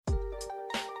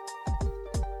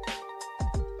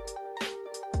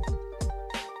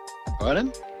Right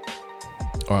then?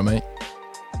 All right, mate.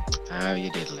 How are you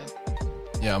diddling?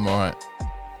 Yeah, I'm all right.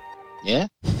 Yeah?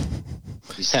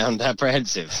 You sound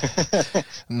apprehensive.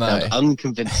 No. Sound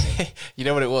unconvincing. You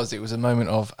know what it was? It was a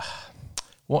moment of,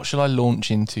 what shall I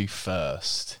launch into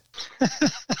first?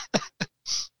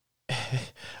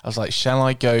 I was like, shall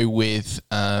I go with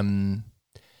the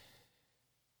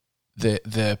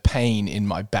pain in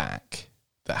my back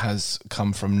that has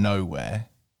come from nowhere?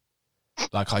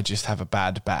 Like I just have a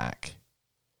bad back.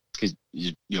 Because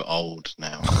you're old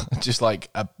now. Just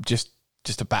like just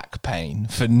a back pain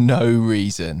for no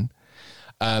reason.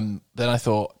 Then I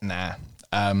thought, nah.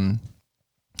 Then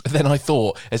I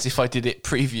thought, as if I did it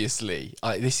previously,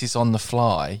 this is on the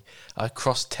fly. I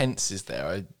crossed tenses there.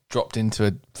 I dropped into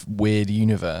a weird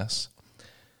universe.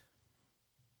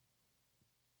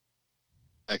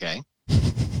 Okay.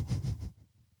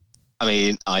 I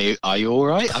mean, are you all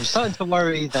right? I'm starting to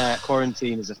worry that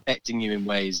quarantine is affecting you in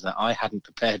ways that I hadn't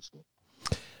prepared for.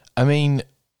 I mean,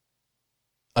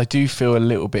 I do feel a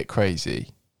little bit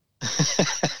crazy.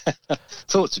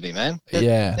 Talk to me, man.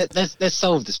 Let's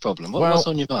solve this problem. What's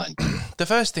on your mind? The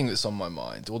first thing that's on my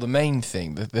mind, or the main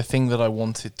thing, the thing that I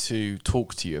wanted to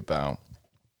talk to you about,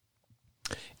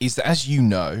 is that, as you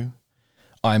know,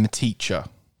 I'm a teacher.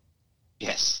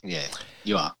 Yes, yeah,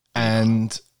 you are.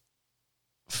 And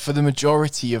for the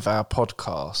majority of our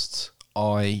podcasts,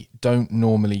 I don't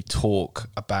normally talk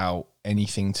about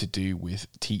anything to do with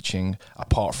teaching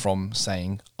apart from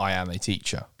saying I am a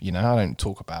teacher. You know, I don't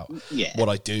talk about what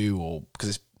I do or because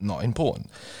it's not important.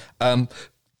 But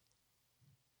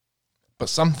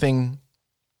something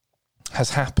has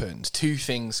happened. Two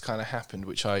things kind of happened,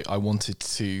 which I wanted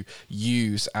to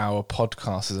use our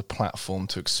podcast as a platform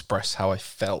to express how I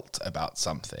felt about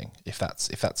something, if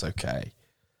that's okay.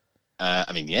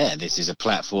 I mean, yeah, this is a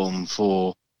platform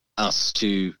for us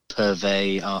to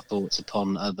purvey our thoughts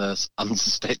upon others'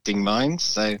 unsuspecting minds.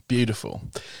 So beautiful.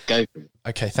 Go for it.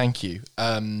 Okay, thank you.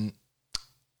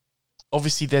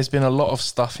 Obviously, there's been a lot of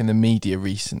stuff in the media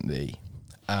recently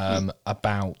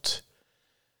about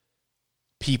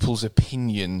people's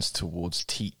opinions towards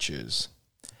teachers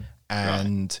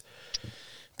and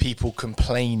people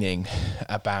complaining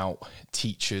about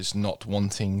teachers not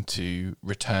wanting to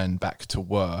return back to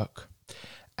work,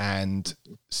 and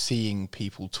seeing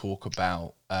people talk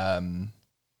about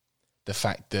the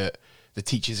fact that the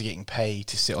teachers are getting paid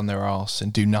to sit on their arse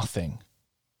and do nothing.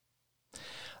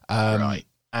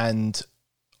 And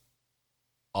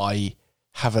I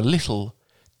have a little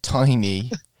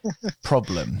tiny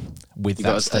problem with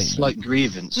that statement. A slight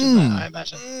grievance with that, I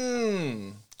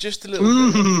imagine. Just a little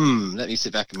bit. Let me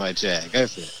sit back in my chair. Go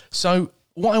for it. So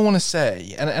what I want to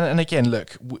say, and again,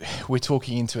 look, we're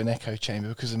talking into an echo chamber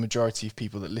because the majority of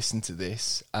people that listen to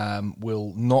this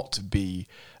will not be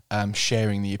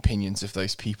sharing the opinions of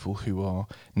those people who are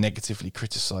negatively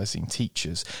criticising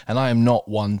teachers. And I am not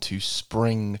one to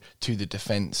spring to the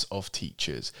defence of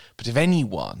teachers. But if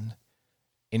anyone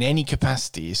in any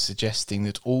capacity is suggesting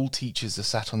that all teachers are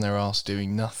sat on their arse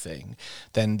doing nothing,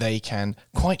 then they can,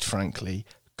 quite frankly,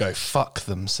 go fuck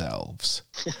themselves.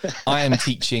 I am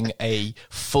teaching a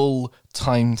full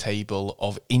timetable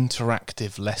of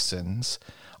interactive lessons.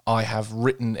 I have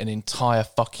written an entire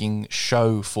fucking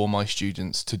show for my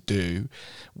students to do.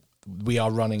 We are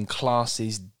running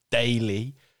classes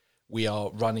daily. We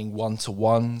are running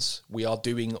one-to-ones. We are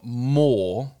doing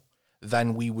more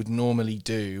than we would normally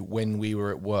do when we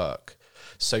were at work.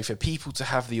 So for people to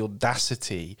have the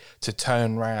audacity to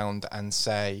turn around and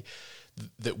say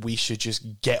that we should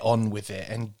just get on with it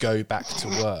and go back to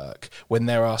work, when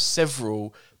there are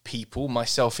several people,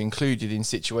 myself included, in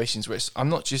situations where I'm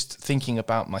not just thinking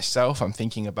about myself, I'm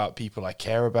thinking about people I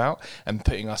care about and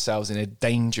putting ourselves in a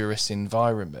dangerous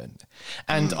environment.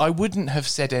 And I wouldn't have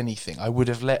said anything. I would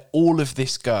have let all of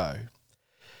this go.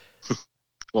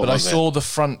 But I saw the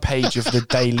front page of the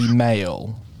Daily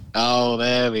Mail. Oh,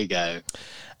 there we go.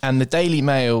 And the Daily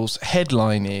Mail's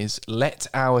headline is, "Let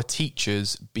our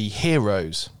teachers be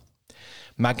heroes.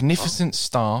 Magnificent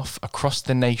staff across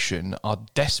the nation are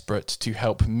desperate to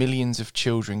help millions of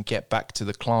children get back to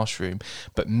the classroom,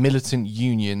 but militant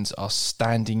unions are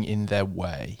standing in their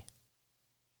way."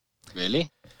 Really?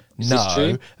 Is this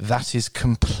true? That is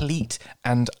complete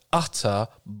and utter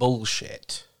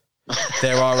bullshit.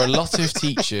 There are a lot of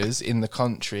teachers in the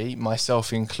country,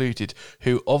 myself included,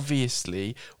 who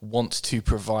obviously want to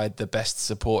provide the best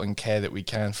support and care that we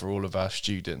can for all of our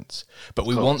students. But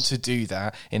we want to do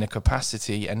that in a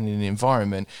capacity and in an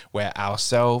environment where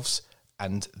ourselves,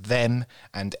 and them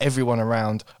and everyone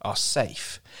around are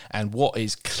safe. And what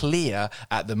is clear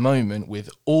at the moment with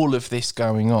all of this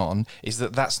going on is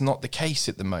that that's not the case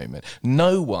at the moment.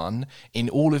 No one in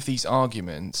all of these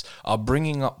arguments are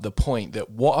bringing up the point that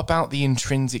what about the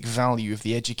intrinsic value of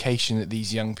the education that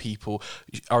these young people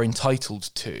are entitled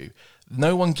to?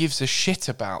 No one gives a shit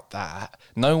about that.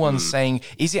 No one's saying,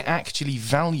 is it actually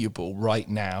valuable right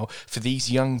now for these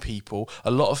young people,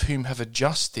 a lot of whom have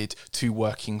adjusted to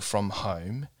working from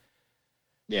home?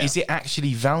 Yeah. Is it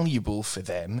actually valuable for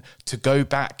them to go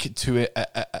back to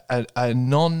a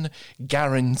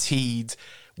non-guaranteed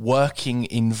working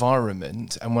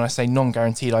environment? And when I say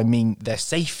non-guaranteed, I mean their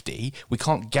safety. We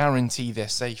can't guarantee their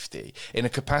safety in a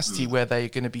capacity where they are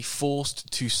going to be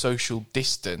forced to social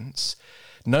distance.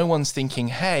 No one's thinking,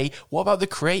 hey, what about the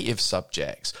creative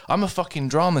subjects? I'm a fucking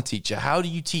drama teacher. How do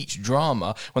you teach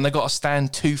drama when they got to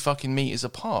stand 2 fucking meters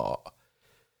apart?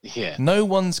 Yeah. No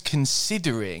one's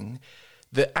considering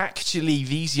that actually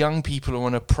these young people are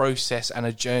on a process and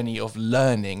a journey of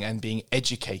learning and being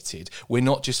educated. We're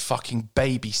not just fucking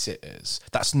babysitters.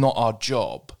 That's not our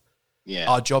job. Yeah.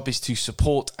 Our job is to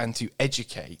support and to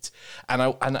educate.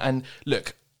 And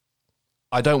look,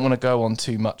 I don't want to go on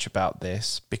too much about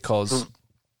this because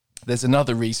there's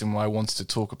another reason why I wanted to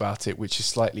talk about it, which is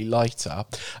slightly lighter.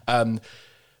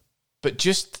 But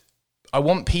just, I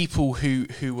want people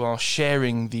who are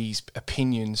sharing these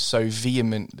opinions so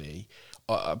vehemently,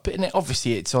 but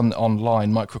obviously it's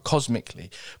online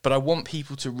microcosmically, but I want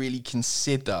people to really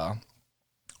consider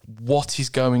what is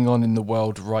going on in the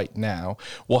world right now,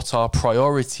 what our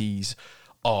priorities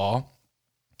are,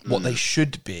 what they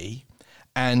should be,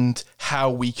 and how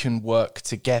we can work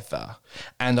together.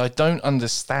 And I don't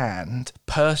understand,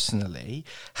 personally,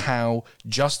 how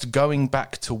just going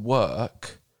back to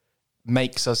work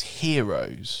makes us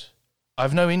heroes. I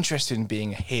have no interest in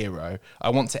being a hero. I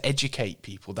want to educate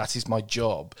people. That is my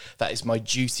job. That is my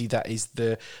duty. That is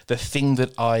the thing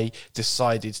that I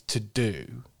decided to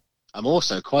do. I'm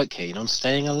also quite keen on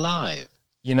staying alive.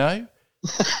 You know?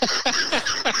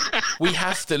 We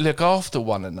have to look after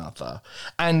one another.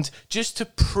 And just to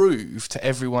prove to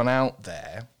everyone out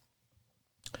there,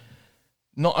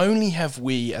 not only have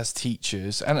we as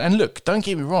teachers, and look, don't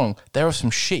get me wrong, there are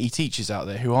some shitty teachers out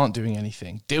there who aren't doing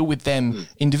anything. Deal with them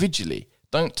individually.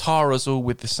 Don't tar us all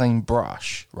with the same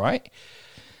brush, right?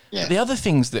 Yeah. The other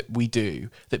things that we do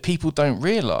that people don't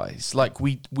realise, like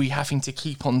we having to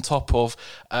keep on top of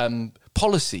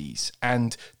policies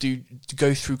and to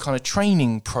go through kind of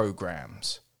training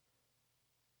programs.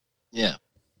 Yeah.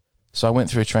 So I went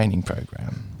through a training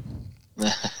program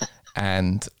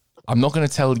and I'm not going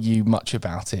to tell you much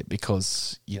about it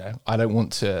because, you know, I don't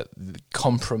want to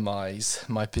compromise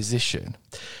my position.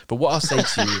 But what I'll say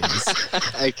to you is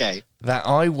okay, that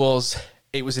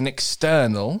it was an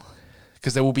external,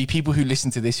 because there will be people who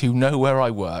listen to this who know where I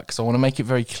work. So I want to make it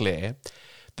very clear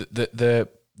that the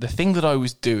thing that I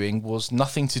was doing was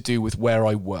nothing to do with where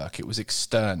I work. It was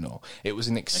external. It was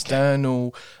an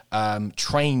external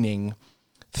training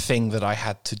thing that I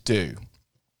had to do.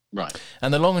 Right.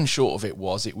 And the long and short of it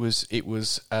was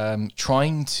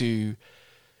trying to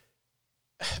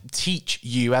teach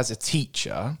you as a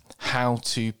teacher how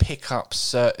to pick up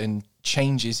certain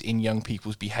changes in young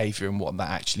people's behaviour and what that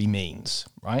actually means,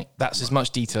 right? That's as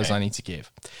much detail as I need to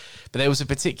give. But there was a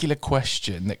particular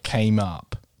question that came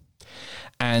up.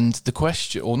 And the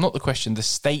question, or not the question, the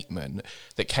statement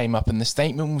that came up, and the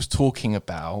statement was talking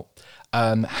about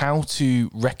how to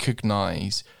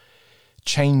recognise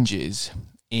changes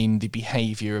in the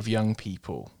behaviour of young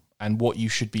people and what you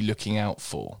should be looking out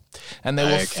for. And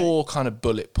there were 4 kind of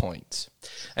bullet points.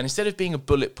 And instead of being a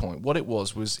bullet point, what it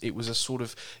was a sort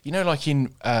of, you know, like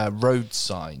in road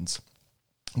signs,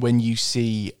 when you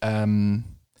see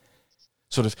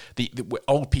sort of the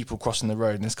old people crossing the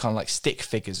road and there's kind of like stick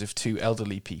figures of 2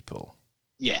 elderly people.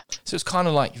 Yeah. So it's kind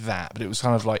of like that, but it was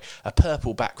kind of like a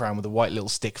purple background with a white little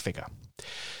stick figure.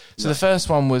 So the first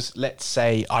one was, let's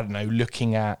say, I don't know,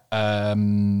 looking at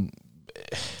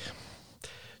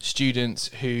students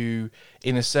who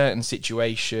in a certain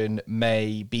situation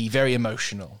may be very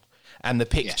emotional, and the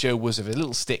picture was of a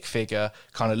little stick figure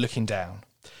kind of looking down.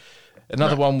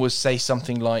 Another one was, say,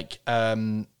 something like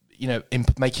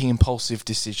making impulsive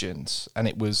decisions, and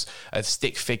it was a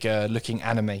stick figure looking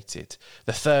animated.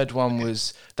 The third one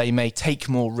was they may take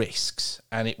more risks,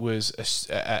 and it was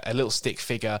a little stick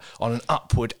figure on an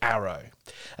upward arrow.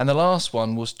 And the last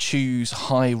one was choose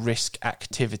high risk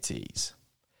activities.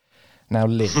 Now,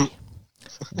 Lee,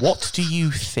 what do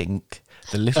you think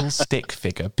the little stick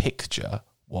figure picture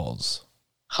was?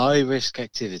 High risk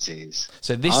activities.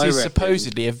 So this I is reckon-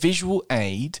 supposedly a visual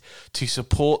aid to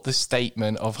support the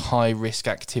statement of high risk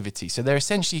activity. So they're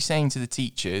essentially saying to the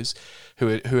teachers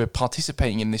who are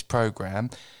participating in this program,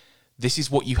 this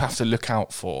is what you have to look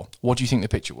out for. What do you think the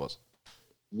picture was?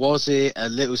 Was it a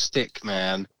little stick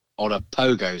man on a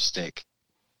pogo stick?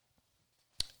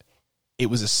 It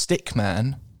was a stick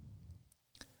man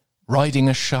riding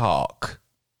a shark.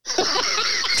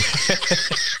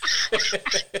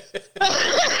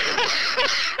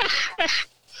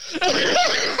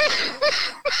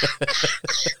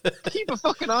 Keep a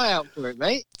fucking eye out for it,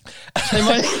 mate.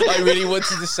 I really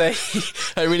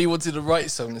wanted to write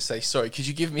something to say, sorry, could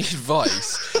you give me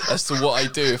advice as to what I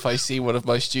do if I see one of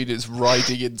my students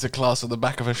riding into class on the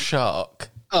back of a shark?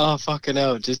 Oh, fucking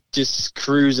hell. Just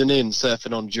cruising in,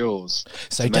 surfing on Jaws.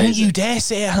 So don't you dare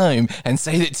sit at home and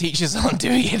say that teachers aren't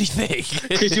doing anything.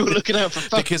 Because you're looking out for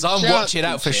fucking Because I'm sharks watching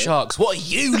and out for shit. sharks. What are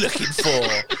you looking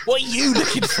for? What are you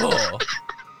looking for?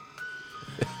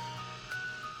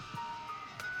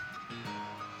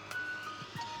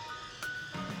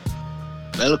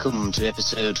 Welcome to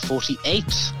episode 48.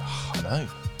 I know.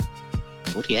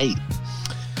 48.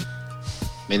 I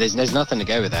mean, there's nothing to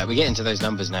go with that. We get into those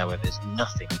numbers now where there's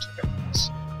nothing to go with this.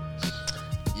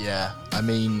 Yeah, I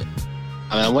mean,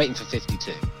 I'm waiting for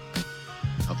 52.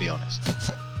 I'll be honest.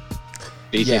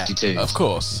 B52. of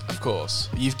course.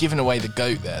 You've given away the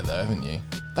goat there, though, haven't you?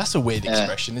 That's a weird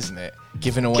expression, isn't it?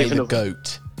 Giving away the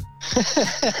goat.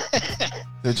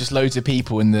 There were just loads of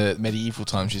people in the medieval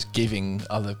times just giving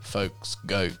other folks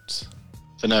goats.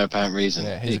 For no apparent reason.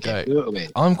 Yeah, here's a goat. Do it away.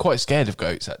 I'm quite scared of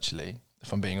goats, actually,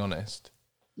 if I'm being honest.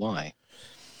 Why?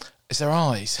 It's their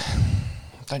eyes.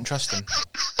 Don't trust them.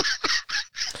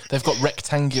 They've got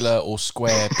rectangular or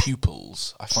square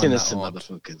pupils. I find Sinister that odd.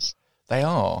 motherfuckers. They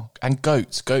are. And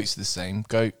goats. Goats are the same.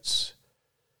 Goats.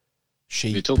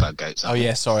 Sheep. We talk about goats. Oh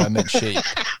yeah, sorry, I meant sheep.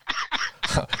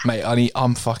 Mate,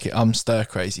 I'm stir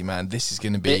crazy, man. This is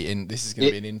going to be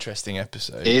an interesting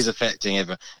episode. It is affecting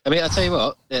everyone. I mean, I'll tell you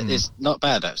what, it's not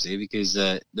bad actually, because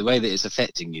the way that it's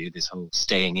affecting you, this whole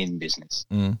staying in business,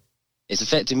 it's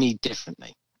affecting me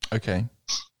differently. Okay.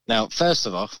 Now, first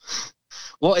of all,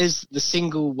 what is the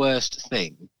single worst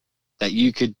thing that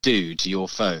you could do to your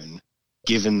phone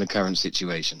given the current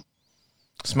situation?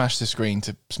 Smash the screen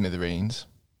to smithereens.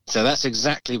 So that's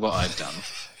exactly what I've done.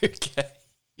 Okay.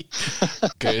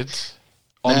 Good.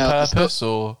 On Now, purpose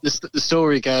or? The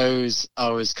story goes, I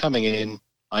was coming in,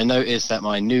 I noticed that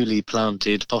my newly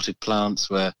planted potted plants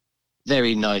were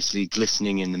very nicely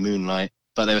glistening in the moonlight,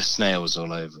 but there were snails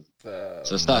all over them.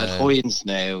 So I started hoying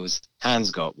snails, hands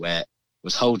got wet,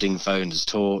 was holding phone as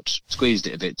torch, squeezed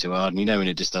it a bit too hard, and you know when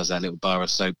it just does that little bar of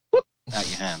soap, whoop, out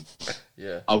your hand.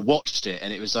 Yeah. I watched it,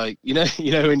 and it was like, you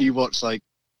know when you watch like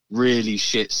really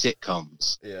shit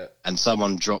sitcoms, Yeah. and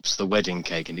someone drops the wedding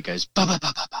cake and it goes ba ba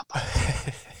ba ba ba ba,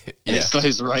 and Yeah. it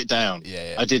slows right down.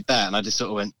 Yeah. I did that, and I just sort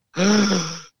of went,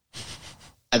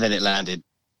 and then it landed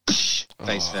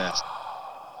face first.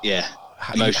 Yeah,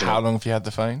 emotional. How long have you had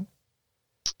the phone?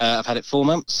 I've had it 4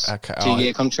 months. Okay.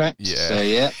 2-year contract. Yeah. So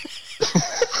yeah,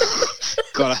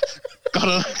 got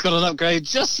an upgrade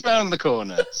just round the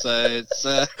corner. So it's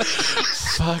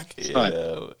Fuck fine.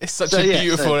 It's such So, a yeah,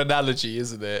 beautiful analogy,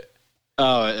 isn't it?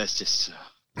 oh, it's just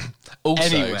Also,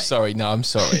 Anyway. sorry,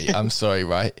 I'm sorry,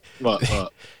 right?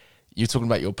 what? You're talking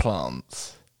about your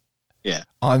plants. Yeah.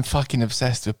 I'm fucking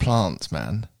obsessed with plants,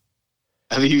 man.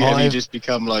 Have you I've- just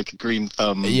become like a green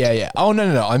thumb? Yeah. Oh,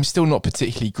 no. I'm still not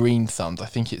particularly green-thumbed. I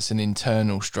think it's an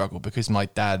internal struggle because my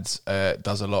dad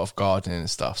does a lot of gardening and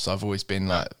stuff. So I've always been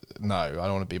like, no, I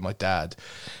don't want to be my dad.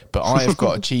 But I have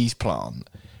got a cheese plant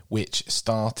which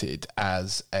started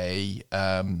as a,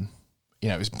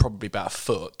 it was probably about a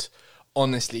foot.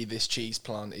 Honestly, this cheese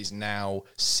plant is now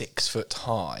 6 foot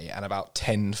high and about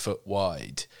 10 foot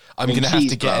wide. I'm going to have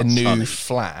cheese to get a plant's new funny.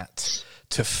 flat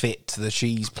to fit the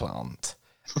cheese plant.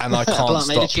 And I can't Plant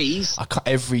made of stop. cheese. I can't,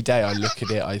 every day I look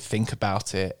at it, I think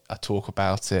about it, I talk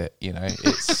about it.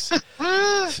 It's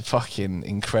fucking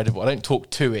incredible. I don't talk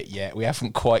to it yet. We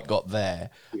haven't quite got there.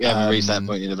 We haven't reached that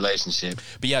point in the relationship.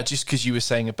 But yeah, just because you were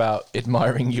saying about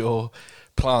admiring your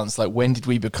plants, like when did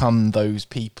we become those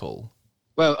people?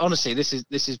 Well, honestly, this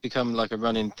has become like a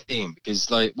running theme because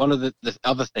like one of the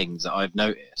other things that I've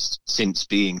noticed since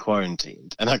being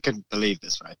quarantined, and I couldn't believe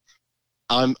this, right?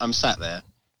 I'm sat there,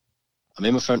 I'm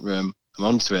in my front room, I'm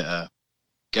on Twitter,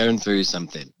 going through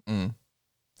something. And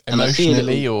I see a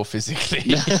Emotionally or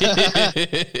physically?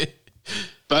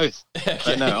 Both.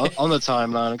 But no, on the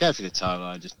timeline, I go through the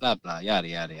timeline, just blah, blah, yada,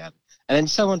 yada, yada. And then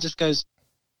someone just goes,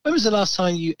 when was the last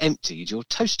time you emptied your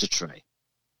toaster tray?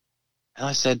 And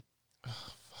I said,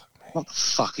 What the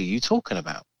fuck are you talking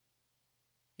about?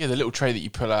 Yeah, the little tray that you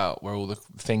pull out where all the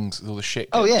things, all the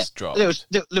shit gets dropped.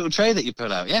 Little tray that you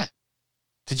pull out, yeah.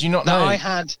 Did you not know? know? I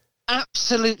had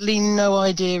absolutely no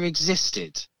idea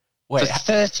existed for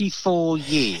 34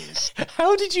 years.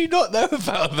 How did you not know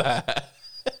about that?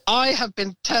 I have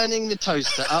been turning the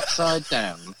toaster upside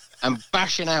down and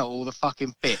bashing out all the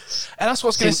fucking bits. And that's what I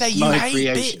was going to say. You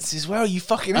hate bits as well. You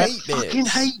fucking hate bits. I fucking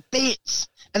hate bits.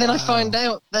 And then I find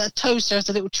out that a toaster has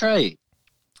a little tray.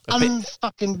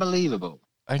 Unfucking believable.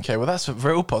 Okay, well, that's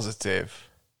real positive.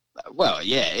 Well,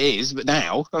 yeah, it is. But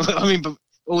now, I mean, but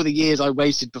all the years I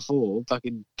wasted before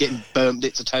fucking getting burnt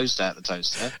bits of toast out of the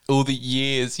toaster. All the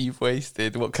years you've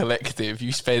wasted. What collective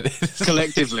you spent?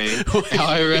 Collectively,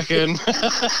 I reckon.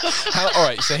 All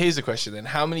right, so here's a question then.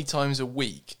 How many times a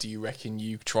week do you reckon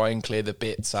you try and clear the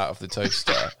bits out of the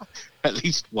toaster? At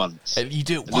least once. You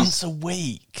do it once a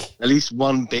week? At least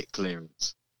one bit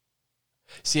clearance.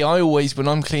 See, I always, when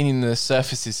I'm cleaning the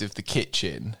surfaces of the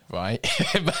kitchen, right?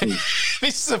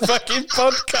 This is a fucking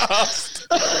podcast.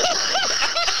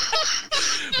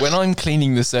 When I'm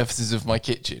cleaning the surfaces of my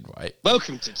kitchen, right?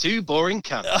 Welcome to Two Boring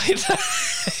Cunts.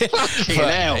 Fucking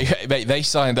hell. Mate, they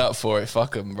signed up for it,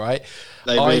 fuck them, right?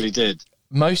 They really did.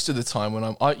 Most of the time when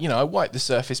I wipe the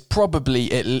surface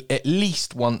probably at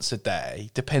least once a day,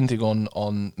 depending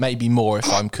on maybe more if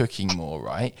I'm cooking more,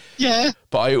 right? Yeah.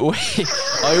 But I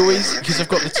always, because I've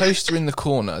got the toaster in the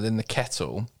corner, then the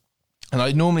kettle, and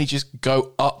I normally just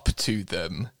go up to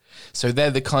them. So they're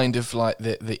the kind of like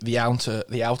the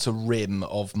outer rim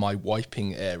of my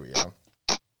wiping area.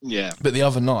 Yeah. But the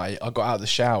other night, I got out of the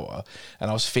shower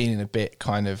and I was feeling a bit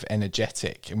kind of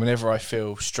energetic. And whenever I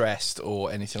feel stressed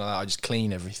or anything like that, I just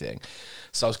clean everything.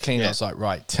 So I was cleaning. Yeah. I was like,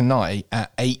 right, tonight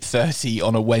at 8:30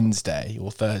 on a Wednesday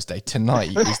or Thursday,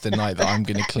 tonight is the night that I'm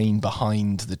going to clean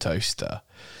behind the toaster.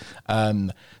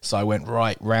 So I went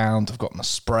right round. I've got my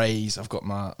sprays. I've got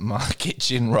my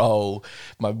kitchen roll,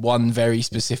 my one very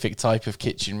specific type of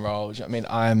kitchen roll. Do you know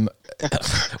what I mean?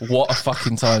 What a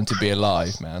fucking time to be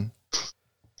alive, man.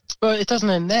 Well, it doesn't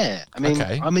end there. I mean,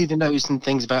 okay. I'm even noticing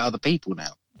things about other people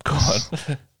now. Go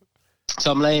on.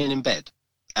 So I'm laying in bed.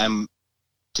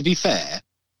 To be fair,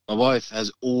 my wife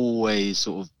has always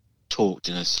sort of talked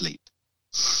in her sleep.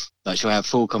 Like, she'll have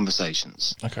full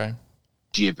conversations. Okay.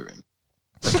 Gibbering.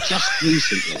 But just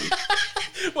recently...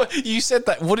 Well, you said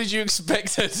that. What did you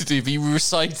expect her to do? Be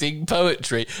reciting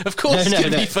poetry? Of course she's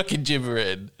going to be fucking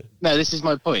gibbering. No, this is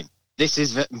my point. This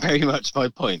is very much my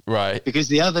point. Right. Because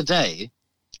the other day...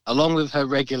 along with her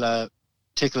regular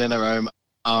tickling her own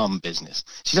arm business,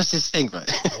 she does this thing, right?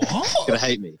 What? She's gonna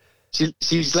hate me.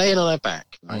 She's laying on her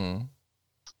back, right?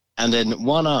 And then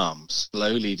one arm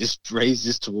slowly just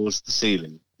raises towards the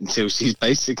ceiling until she's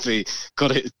basically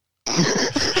got it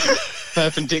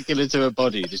perpendicular to her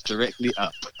body, just directly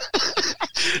up.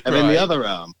 And then the other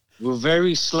arm will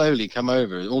very slowly come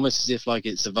over, almost as if like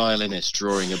it's a violinist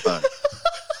drawing a bow.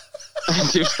 And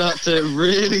she'll start to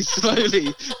really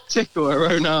slowly tickle her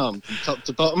own arm from top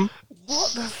to bottom.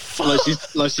 What the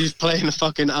fuck? Like she's playing a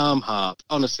fucking arm harp.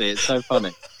 Honestly, it's so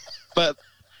funny. But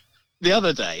the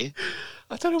other day...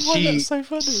 I don't know why that's so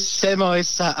funny. Semi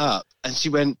sat up and she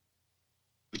went,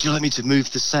 "Would you like me to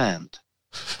move the sand?"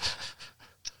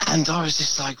 And I was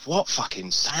just like, what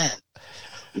fucking sand?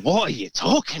 What are you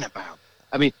talking about?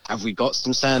 I mean, have we got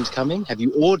some sand coming? Have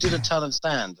you ordered a ton of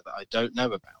sand that I don't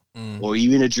know about? Or are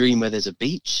you in a dream where there's a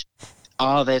beach?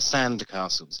 Are there sand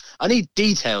castles? I need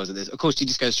details of this. Of course, you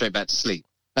just go straight back to sleep.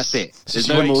 That's it. There's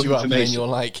no more information. And you're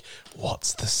like,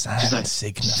 what's the sand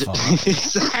signify?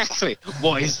 Exactly.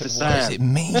 What is the sand? What does it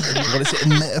mean? What is it a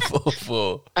metaphor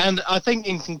for? And I think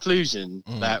in conclusion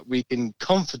that we can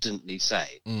confidently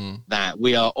say that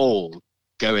we are all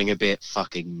going a bit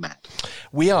fucking mad.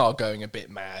 We are going a bit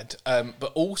mad.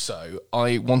 But also,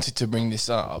 I wanted to bring this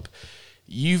up.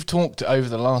 You've talked over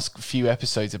the last few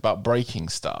episodes about breaking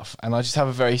stuff, and I just have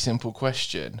a very simple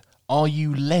question. Are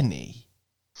you Lenny?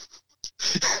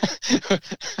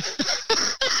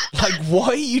 Like, why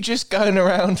are you just going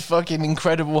around fucking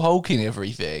Incredible Hulking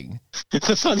everything?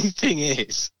 The funny thing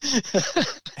is...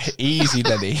 Easy,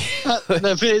 Lenny. No,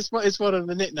 but it's one of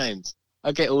the nicknames.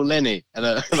 I get all Lenny, and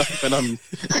like when I'm...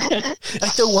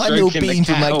 I don't want no beans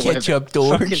with my ketchup,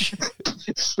 George.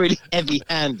 It's really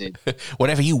heavy-handed.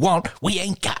 Whatever you want, we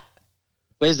ain't got.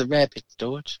 Where's the rabbit,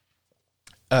 George?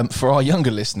 For our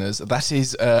younger listeners, that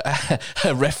is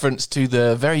a reference to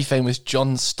the very famous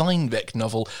John Steinbeck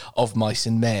novel Of Mice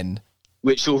and Men.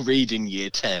 Which you'll read in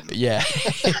year 10. Yeah.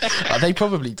 They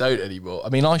probably don't anymore. I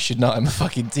mean, I should know I'm a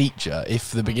fucking teacher if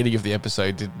the beginning of the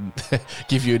episode didn't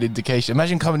give you an indication.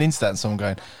 Imagine coming into that and someone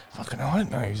going, fucking hell, I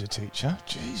didn't know he was a teacher.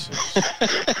 Jesus.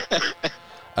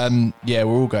 Yeah,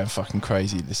 we're all going fucking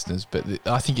crazy, listeners, but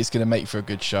I think it's going to make for a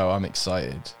good show. I'm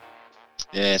excited.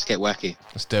 Yeah, let's get wacky.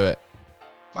 Let's do it.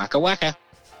 Wacka wacka.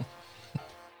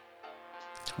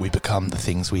 We become the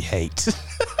things we hate.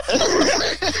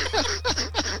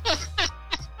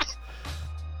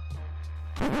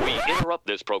 We interrupt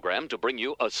this program to bring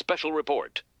you a special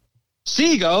report.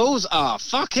 Seagulls are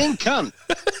fucking cunt.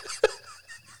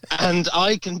 And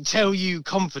I can tell you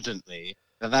confidently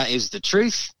that is the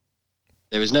truth.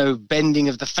 There is no bending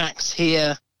of the facts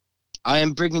here. I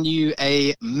am bringing you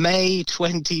a May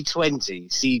 2020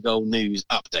 Seagull News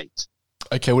update.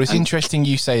 Okay, well, it's interesting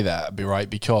you say that, right?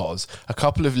 Because a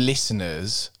couple of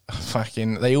listeners,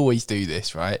 they always do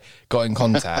this, right? Got in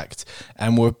contact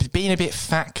and were being a bit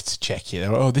fact-checky. They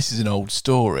were, oh, this is an old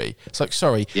story. It's like,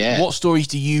 sorry, What stories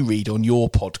do you read on your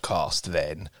podcast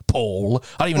then, Paul?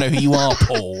 I don't even know who you are,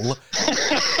 Paul.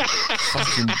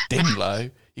 Fucking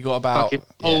Dimlo. You got about... Fucking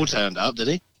Paul turned up, did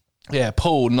he? Yeah,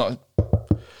 Paul, not...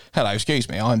 Hello, excuse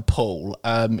me, I'm Paul.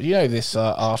 You know this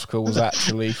article was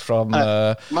actually from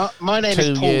my name 2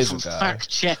 is Paul years from ago. Fact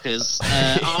Checkers.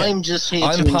 I'm just here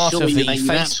I'm to part ensure of the that you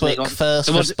Facebook first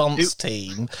response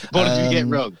team. What did you get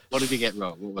wrong? What did you get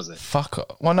wrong? What was it? Fuck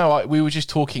off. Well, no, we were just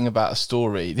talking about a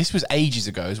story. This was ages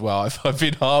ago as well. I've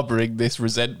been harbouring this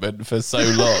resentment for so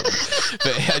long.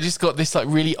 But I just got this like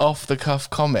really off-the-cuff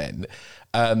comment.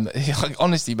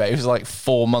 Honestly, mate, it was like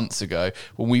 4 months ago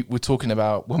when we were talking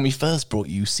about when we first brought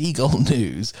you Seagull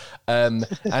News, and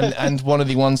one of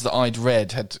the ones that I'd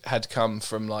read had come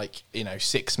from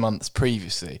 6 months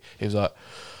previously. It was like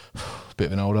a bit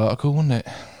of an old article, wasn't it?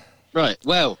 Right.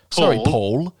 Well, sorry,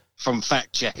 Paul from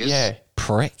Fact Checkers. Yeah,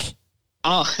 prick.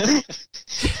 Fucking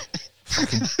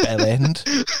bell end.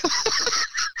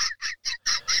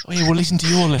 Oh, yeah, we'll listen to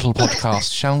your little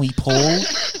podcast, shall we, Paul?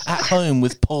 At home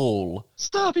with Paul.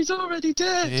 Stop, he's already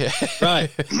dead. Yeah.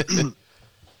 Right.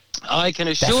 I can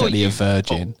assure Definitely you, a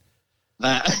virgin.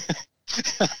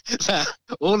 that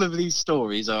all of these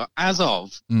stories are as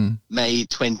of May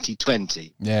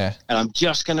 2020. Yeah. And I'm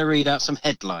just going to read out some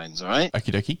headlines, all right?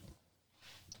 Okie dokie.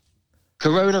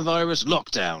 Coronavirus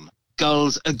lockdown.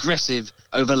 Gulls aggressive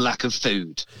over lack of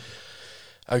food.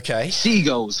 Okay.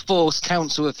 Seagulls force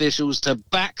council officials to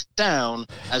back down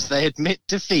as they admit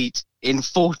defeat in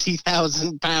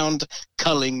 £40,000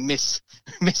 culling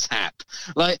mishap.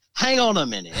 Like, hang on a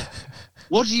minute.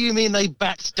 What do you mean they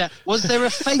backed down? Was there a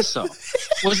face-off?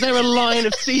 Was there a line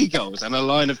of seagulls and a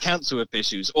line of council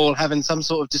officials all having some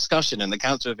sort of discussion, and the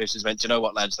council officials went, do you know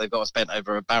what, lads, they've got us bent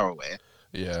over a barrel here.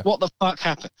 Yeah. What the fuck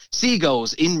happened?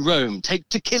 Seagulls in Rome take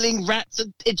to killing rats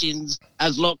and pigeons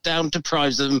as lockdown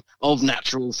deprives them of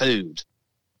natural food.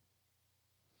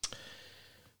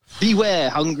 Beware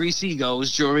hungry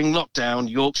seagulls during lockdown,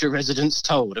 Yorkshire residents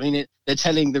told. I mean, they're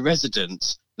telling the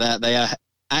residents that they are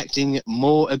acting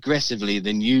more aggressively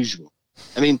than usual.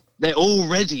 I mean, they're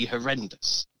already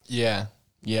horrendous. Yeah.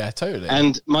 Yeah, totally.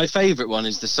 And my favourite one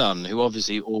is The Sun, who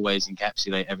obviously always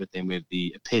encapsulate everything with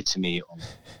the epitome of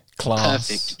class.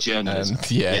 Perfect journalism.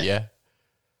 Yeah.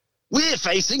 We're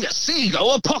facing a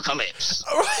seagull apocalypse.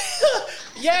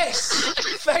 Yes,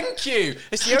 thank you.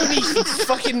 It's the only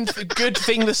fucking good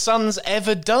thing the Sun's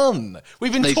ever done.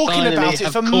 We've been talking about it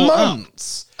for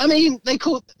months. I mean, they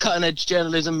call cutting edge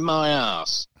journalism my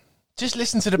ass. Just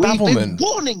listen to the We've babblement. been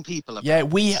warning people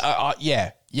about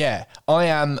Yeah. I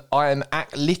am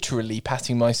literally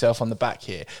patting myself on the back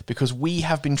here because we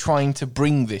have been trying to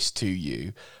bring this to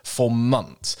you for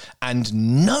months and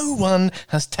no one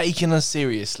has taken us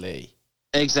seriously.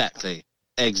 Exactly.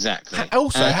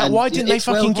 Also, why didn't they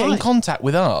fucking get in contact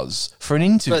with us for an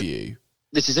interview? But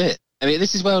this is it. I mean,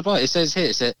 this is worldwide. It says here,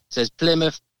 it says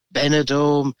Plymouth,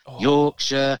 Benidorm,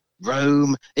 Yorkshire,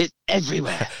 Rome. It's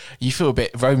everywhere. You feel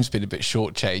Rome's been a bit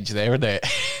shortchanged there, isn't it?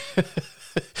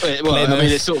 Well, Plymouth, I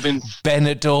mean, it's sort of been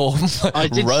Benidorm. I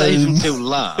did Rome. save until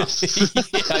last. Yeah,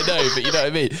 I know, but you know what I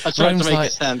mean. I tried to make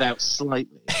it stand out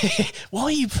slightly. Why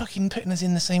are you fucking putting us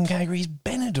in the same category as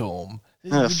Benidorm?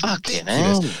 Oh, fucking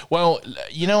hell. Well,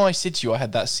 you know, I said to you I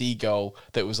had that seagull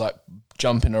that was like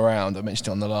jumping around. I mentioned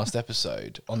it on the last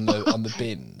episode on the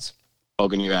bins.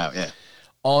 Bogging you out, yeah.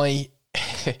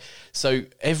 So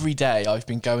every day I've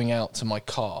been going out to my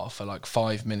car for like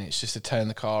 5 minutes just to turn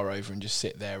the car over and just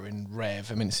sit there and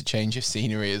rev. I mean, it's a change of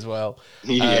scenery as well.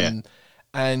 Yeah.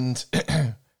 And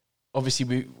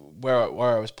obviously where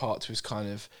I was parked was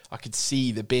kind of, I could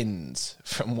see the bins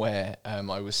from where I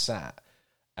was sat.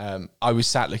 I was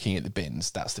sat looking at the bins.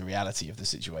 That's the reality of the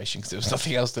situation because there was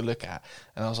nothing else to look at.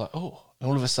 And I was like, oh, and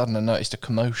all of a sudden I noticed a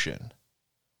commotion.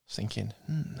 I was thinking,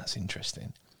 that's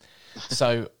interesting.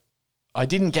 So I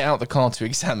didn't get out the car to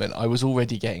examine. I was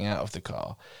already getting out of the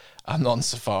car. I'm not on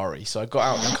safari. So I got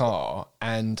out of the car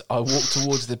and I walked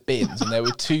towards the bins, and there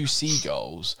were 2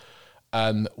 seagulls.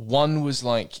 One was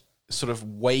like sort of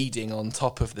wading on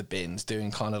top of the bins,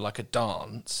 doing kind of like a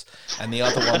dance, and the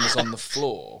other one was on the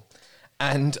floor.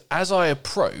 And as I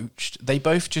approached, they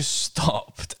both just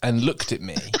stopped and looked at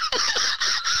me.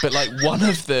 But like one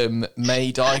of them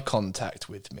made eye contact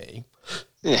with me.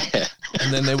 Yeah.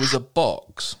 And then there was a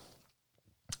box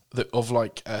of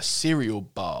like cereal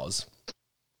bars.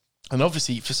 And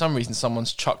obviously, for some reason,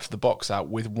 someone's chucked the box out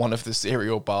with one of the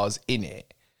cereal bars in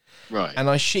it. Right. And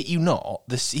I shit you not,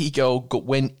 the seagull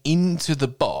went into the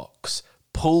box,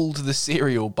 pulled the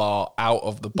cereal bar out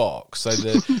of the box. So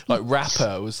the like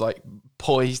wrapper was like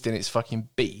poised in its fucking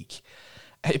beak.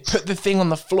 It put the thing on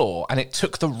the floor and it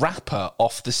took the wrapper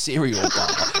off the cereal bar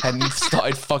and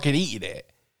started fucking eating it.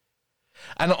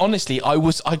 And honestly, I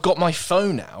got my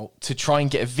phone out to try and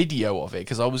get a video of it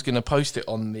because I was going to post it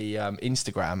on the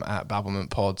Instagram at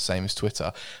BabblementPod, same as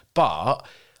Twitter. But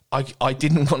I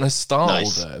didn't want to startle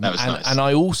them. That was nice. And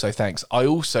I also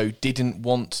didn't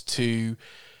want to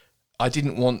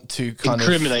kind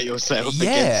incriminate yourself.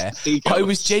 Yeah, against I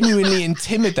was genuinely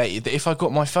intimidated that if I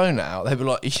got my phone out, they'd be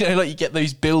like, you know, like you get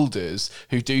those builders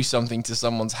who do something to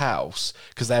someone's house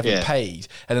because they haven't paid,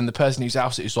 and then the person whose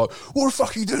house it is like, what the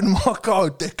fuck are you doing to my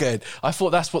car, dickhead? I thought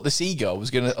that's what the seagull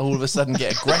was going to all of a sudden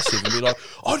get aggressive and be like,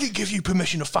 I didn't give you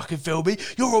permission to fucking film me.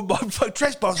 You're on my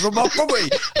trespassing on my property.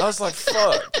 I was like,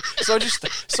 fuck.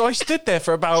 So I stood there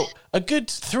for about a good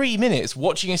 3 minutes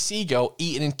watching a seagull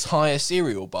eat an entire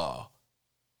cereal bar.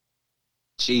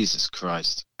 Jesus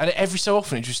Christ. And every so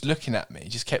often, it just looking at me,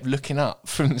 just kept looking up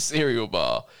from the cereal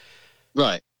bar.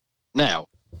 Right. Now,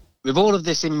 with all of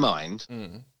this in mind,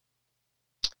 the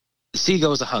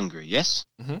seagulls are hungry, yes?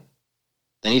 Mm-hmm.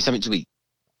 They need something to eat.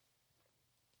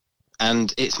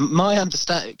 And it's my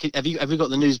understanding... Have you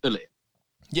got the news bulletin?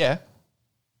 Yeah.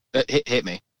 Hit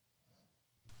me.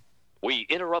 We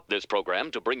interrupt this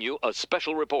program to bring you a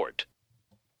special report.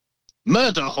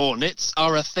 Murder hornets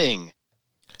are a thing.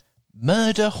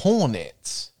 Murder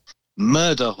hornets.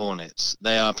 Murder hornets.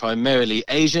 They are primarily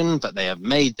Asian, but they have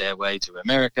made their way to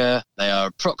America. They are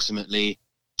approximately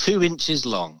 2 inches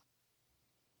long.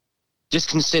 Just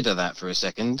consider that for a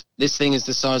second. This thing is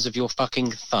the size of your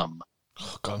fucking thumb.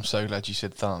 Oh, God, I'm so glad you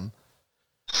said thumb.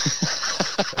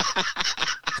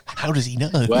 How does he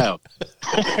know? Well.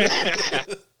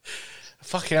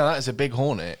 Fucking hell, that is a big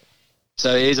hornet.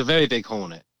 So it is a very big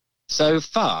hornet. So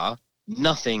far,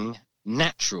 nothing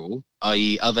natural,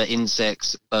 i.e. other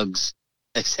insects, bugs,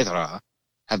 etc.,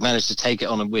 have managed to take it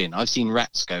on and win. I've seen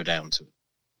rats go down to it.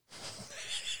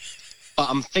 But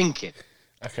I'm thinking...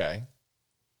 Okay.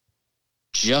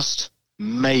 Just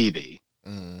maybe,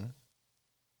 in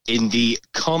the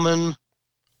common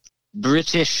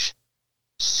British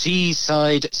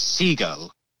seaside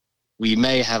seagull, we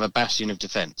may have a bastion of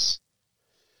defence.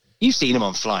 You've seen them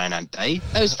on Flying Ant Day.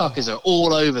 Those fuckers are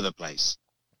all over the place.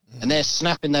 And they're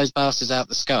snapping those bastards out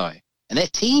the sky. And they're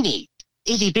teeny,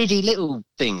 itty-bitty little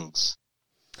things.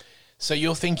 So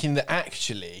you're thinking that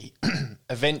actually,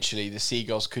 eventually, the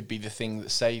seagulls could be the thing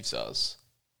that saves us?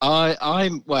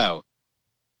 Well,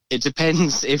 it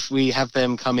depends if we have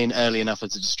them come in early enough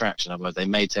as a distraction. Otherwise, they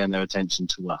may turn their attention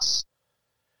to us.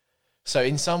 So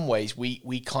in some ways,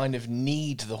 we kind of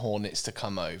need the hornets to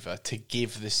come over to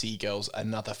give the seagulls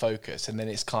another focus. And then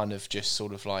it's kind of just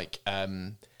sort of like...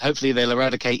 Hopefully they'll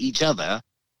eradicate each other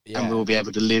and we'll be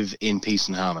able to live in peace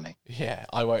and harmony. Yeah,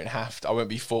 I won't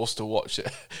be forced to watch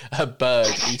a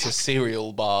bird eat a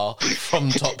cereal bar from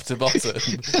top to bottom,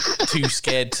 too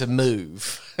scared to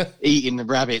move. Eating the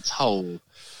rabbits whole,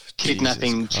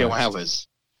 kidnapping chihuahuas.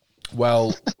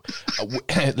 Well,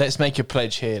 let's make a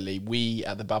pledge here, Lee. We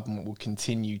at the Babblement will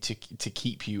continue to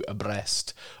keep you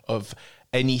abreast of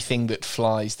anything that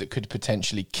flies that could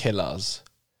potentially kill us.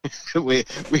 we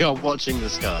are watching the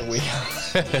skies.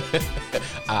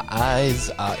 Our eyes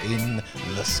are in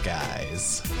the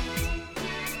skies.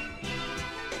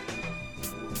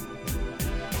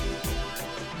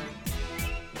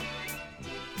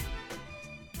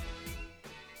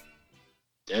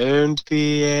 Don't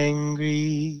be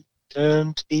angry.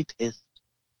 Don't be pissed.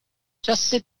 Just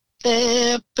sit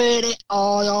there, put it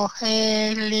all your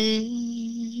head.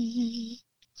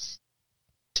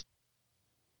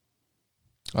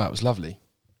 Oh, that was lovely.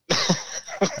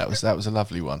 that was a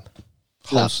lovely one.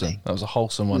 Wholesome. Lovely. That was a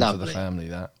wholesome one Lovely. for the family.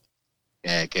 That.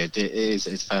 Yeah, good. It's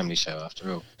a family show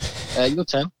after all. Your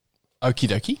turn. Okie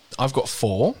dokie. I've got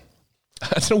 4.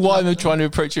 I don't know why I'm trying to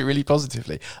approach it really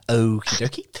positively. Okie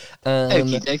dokie.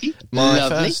 Okie dokie. My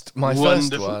first one.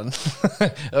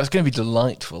 That was going to be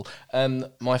delightful.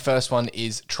 My first one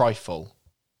is trifle.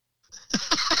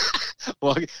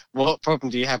 What problem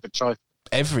do you have with trifle?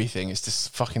 Everything is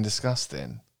just fucking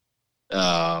disgusting.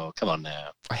 Oh, come on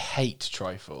now. I hate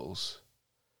trifles.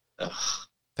 Ugh.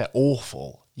 They're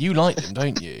awful. You like them,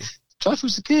 don't you?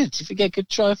 Trifles are good. If you get good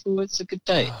trifle, it's a good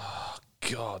day. Oh,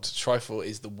 God, trifle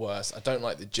is the worst. I don't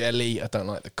like the jelly. I don't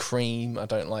like the cream. I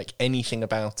don't like anything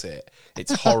about it.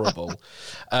 It's horrible.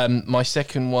 My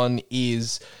second one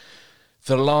is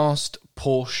the last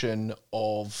portion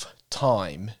of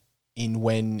time in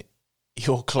when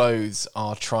your clothes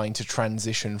are trying to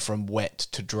transition from wet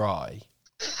to dry.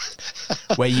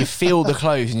 Where you feel the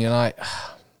clothes and you're like,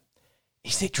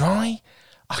 is it dry?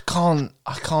 I can't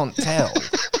tell.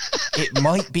 It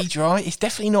might be dry. It's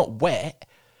definitely not wet,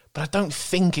 but I don't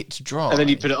think it's dry. And then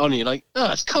you put it on and you're like,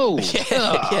 oh, it's cold.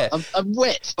 Yeah. I'm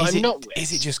wet, but I'm not wet.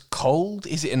 Is it just cold?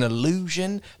 Is it an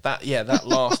illusion? That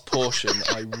last portion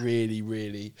I really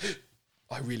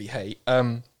hate.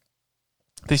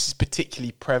 This is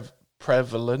particularly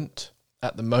prevalent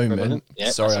at the moment.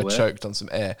 Yeah, sorry, I choked on some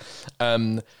air.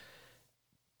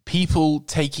 People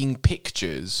taking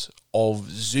pictures of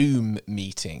Zoom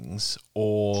meetings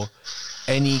or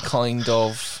any kind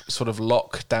of sort of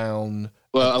lockdown.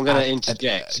 Well, I'm going to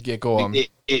interject. Yeah, go on.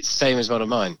 It's same as one of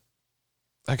mine.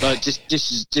 Okay. Like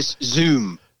just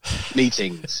Zoom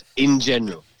meetings in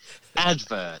general.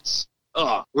 Adverts.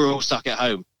 Oh, we're all stuck at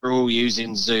home. We're all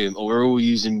using Zoom, or we're all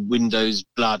using Windows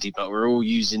bloody, but we're all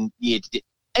using...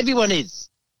 Everyone is.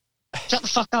 Shut the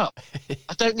fuck up.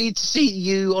 I don't need to see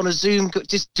you on a Zoom.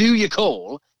 Just do your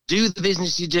call. Do the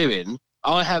business you're doing.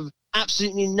 I have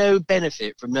absolutely no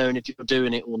benefit from knowing if you're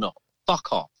doing it or not.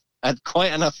 Fuck off. I had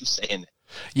quite enough of saying it.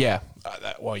 Yeah.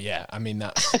 Yeah. I mean,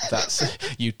 that's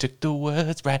you took the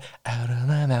words right out of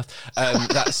my mouth.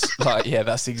 That's like, yeah,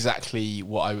 that's exactly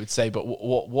what I would say. But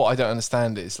what I don't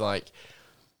understand is, like,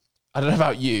 I don't know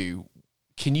about you.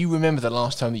 Can you remember the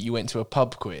last time that you went to a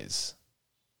pub quiz?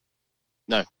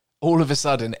 No. All of a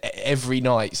sudden, every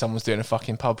night, someone's doing a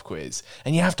fucking pub quiz,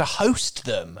 and you have to host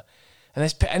them.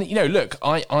 And you know, look,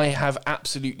 I have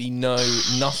absolutely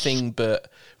nothing but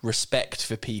respect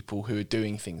for people who are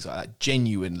doing things like that.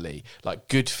 Genuinely, like,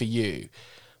 good for you.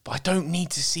 But I don't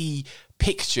need to see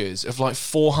pictures of like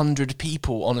 400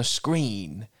 people on a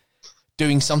screen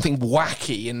doing something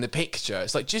wacky in the picture.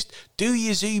 It's like, just do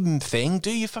your Zoom thing,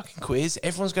 do your fucking quiz.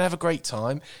 Everyone's gonna have a great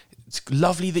time. It's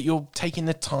lovely that you're taking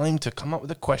the time to come up with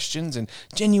the questions, and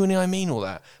genuinely, I mean all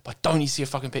that. But I don't need to see a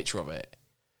fucking picture of it.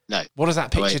 No. What does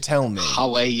that picture tell me?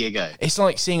 Away you go. It's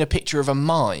like seeing a picture of a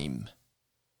mime.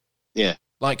 Yeah.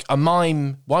 Like a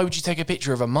mime. Why would you take a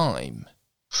picture of a mime?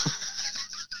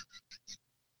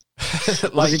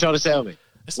 What is he trying to tell me?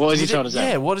 What is he trying to say?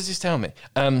 Yeah, what does this tell me?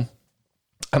 And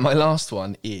my last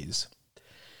one is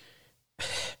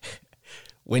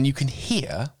when you can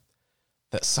hear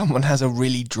that someone has a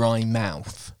really dry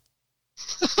mouth.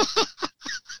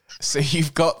 So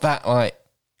you've got that, like,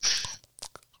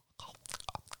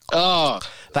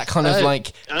 that kind of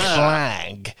like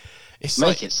clang. It's Make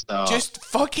like, it stop. just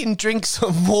fucking drink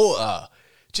some water.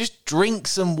 Just drink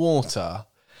some water.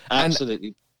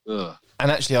 Absolutely. Ugh. And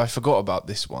actually, I forgot about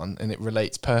this one, and it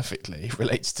relates perfectly. It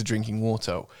relates to drinking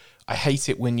water. I hate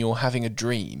it when you're having a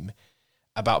dream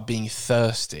about being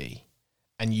thirsty,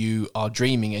 and you are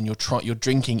dreaming, and you're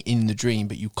drinking in the dream,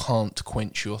 but you can't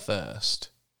quench your thirst.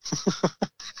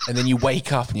 And then you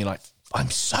wake up, and you're like,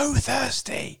 I'm so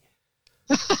thirsty.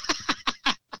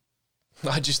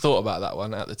 I just thought about that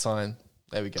one at the time.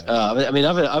 There we go. I mean,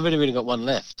 I've only really got one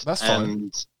left. That's fine.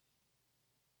 And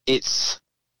it's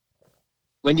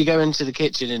when you go into the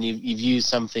kitchen and you've used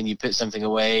something, you put something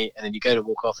away, and then you go to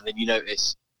walk off, and then you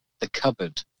notice the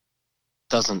cupboard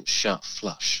doesn't shut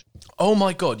flush. Oh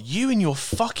my God, you and your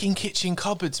fucking kitchen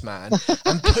cupboards, man,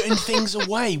 and putting things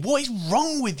away. What is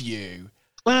wrong with you?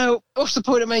 Well, what's the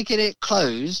point of making it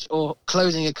closed or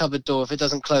closing a cupboard door if it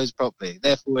doesn't close properly?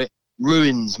 Therefore, it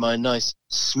ruins my nice,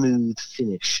 smooth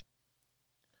finish.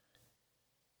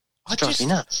 It drives me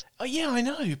nuts. Oh, yeah, I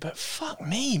know, but fuck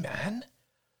me, man.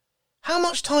 How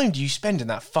much time do you spend in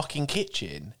that fucking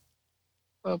kitchen?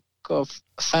 Well, I've got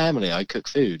a family. I cook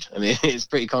food. I mean, it's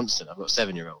pretty constant. I've got a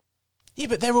 7-year-old. Yeah,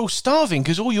 but they're all starving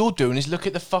because all you're doing is look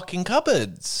at the fucking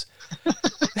cupboards.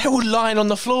 They're all lying on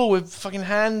the floor with fucking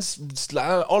hands,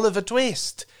 Oliver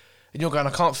Twist. And you're going,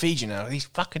 I can't feed you now. These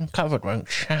fucking cupboard won't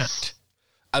shut.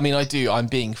 I mean, I do. I'm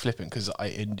being flippant because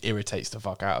it irritates the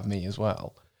fuck out of me as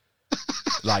well.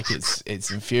 Like,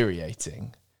 it's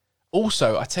infuriating.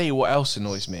 Also, I tell you what else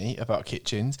annoys me about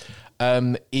kitchens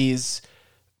is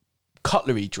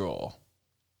cutlery drawer.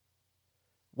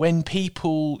 When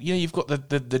people, you know, you've got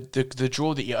the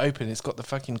drawer that you open, it's got the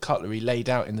fucking cutlery laid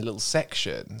out in the little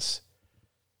sections.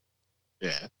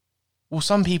 Yeah. Well,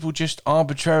 some people just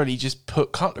arbitrarily just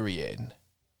put cutlery in.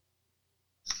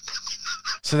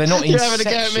 So they're not in You're having to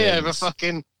sections. go at me over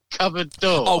fucking cupboard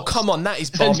door. Oh, come on, that is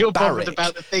And barbaric. you're bothered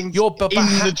about the things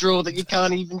in the drawer that you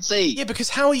can't even see. Yeah, because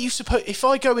how are you supposed... If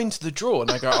I go into the drawer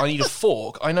and I go, I need a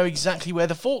fork, I know exactly where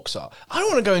the forks are. I don't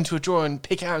want to go into a drawer and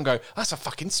pick it out and go, that's a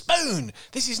fucking spoon.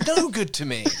 This is no good to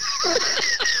me.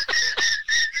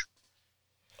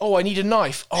 Oh, I need a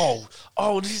knife. Oh,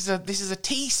 this is a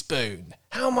teaspoon.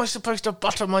 How am I supposed to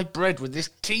butter my bread with this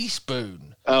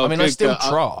teaspoon? Oh, I mean, I still God.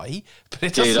 try, but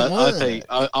it Dude, doesn't work.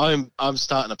 I think I'm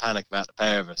starting to panic about the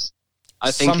pair of us.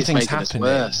 I think Something's it's making happening. us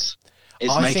worse.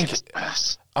 It's I making think-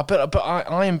 us worse. But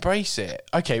I embrace it.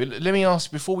 Okay, let me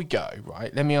ask before we go.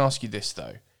 Right, let me ask you this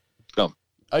though. Go on.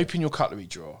 Open your cutlery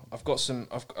drawer. I'm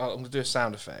gonna do a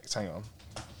sound effect. Hang on.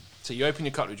 So you open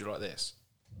your cutlery drawer like this.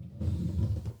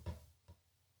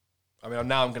 I mean,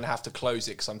 now I'm going to have to close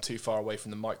it because I'm too far away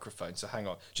from the microphone. So hang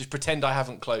on. Just pretend I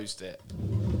haven't closed it.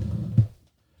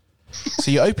 So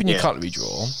you open your cutlery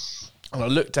drawer, and I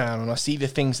look down and I see the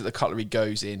things that the cutlery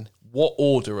goes in. What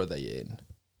order are they in?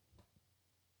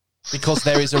 Because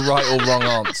there is a right or wrong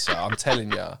answer. I'm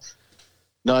telling you.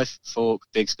 Knife, fork,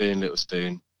 big spoon, little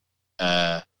spoon.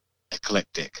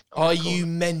 Eclectic. Are you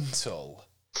mental?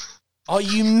 Are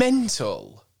you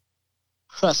mental?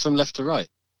 That's from left to right.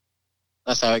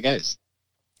 That's how it goes.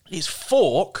 It's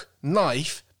fork,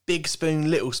 knife, big spoon,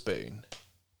 little spoon.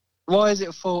 Why is it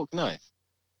a fork knife?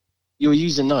 You'll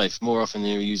use a knife more often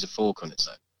than you'll use a fork on its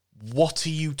own. What are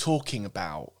you talking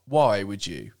about? Why would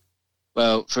you?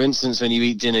 Well, for instance, when you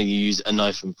eat dinner, you use a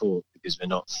knife and fork because we're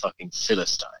not fucking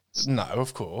Philistines. No,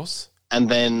 of course. And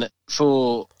then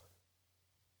for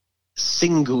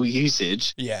single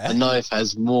usage, Yeah. a knife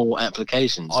has more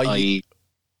applications, i.e.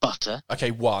 butter,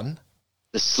 Okay, one.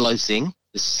 the slicing,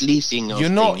 the sleecing of You're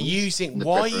not things, using... the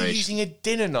Why are you preparation. using a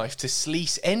dinner knife to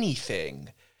slice anything?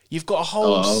 You've got a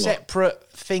whole Oh.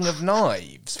 separate thing of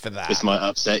knives for that. This might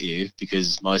upset you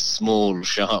because my small,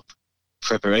 sharp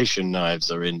preparation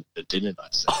knives are in the dinner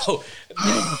knife section.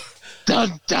 Oh.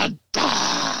 Dun, dun,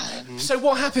 dun. So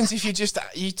what happens if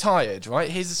you're tired, right?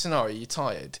 Here's the scenario. You're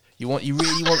tired. You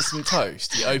really want some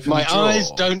toast. You open My the drawer.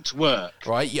 eyes don't work.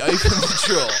 Right, you open the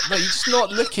drawer. No, you're just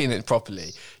not looking at it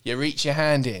properly. You reach your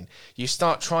hand in. You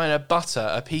start trying to butter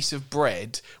a piece of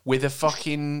bread with a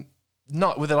fucking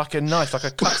nut, with like a knife, like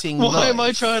a cutting knife. Why am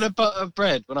I trying to butter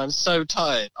bread when I'm so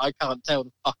tired I can't tell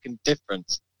the fucking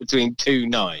difference between two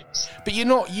knives? But you're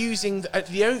not using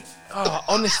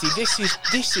honestly, this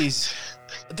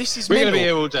is We're going mental. to be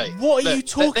here all day. What are Look, you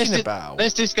talking let's about?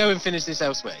 Let's just go and finish this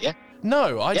elsewhere, yeah?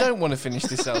 No, I Yeah. don't want to finish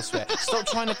this elsewhere. Stop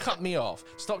trying to cut me off.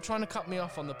 Stop trying to cut me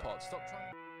off on the pod. Stop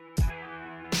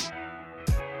trying.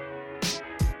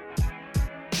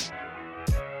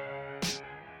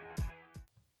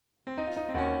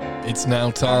 It's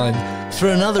now time for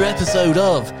another episode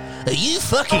of Are You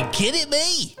Fucking Kidding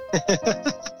Me?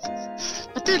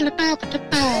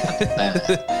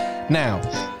 Now,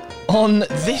 on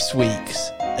this week's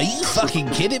Are You Fucking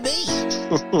Kidding Me?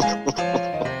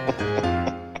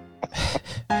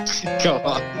 Go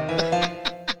on.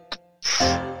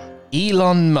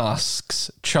 Elon Musk's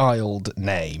child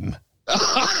name.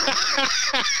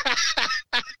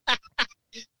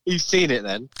 You've seen it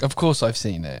then. Of course I've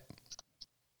seen it.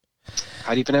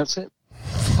 How do you pronounce it?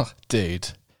 Dude,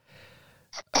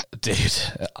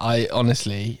 I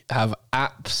honestly have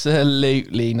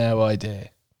absolutely no idea.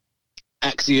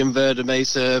 Axiom, Verda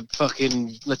Mesa,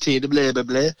 fucking Latina, blah, blah,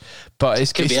 blah. But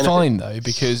it's Could be fine though,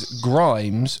 because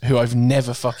Grimes, who I've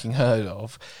never fucking heard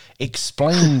of,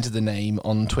 explained the name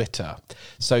on Twitter.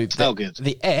 So Good.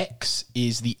 the X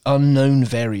is the unknown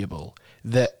variable.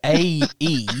 The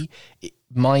AE,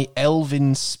 my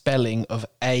Elven spelling of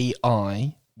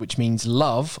AI, which means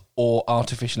love or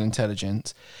artificial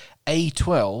intelligence.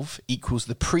 A12 equals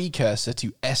the precursor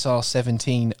to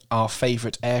SR-17, our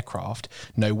favourite aircraft.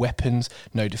 No weapons,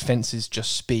 no defences,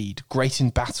 just speed. Great in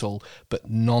battle, but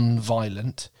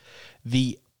non-violent.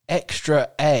 The extra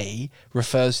A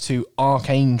refers to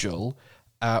Archangel,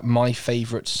 my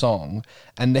favourite song.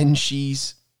 And then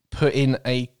she's put in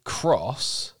a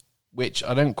cross, which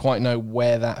I don't quite know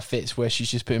where that fits, where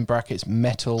she's just put in brackets,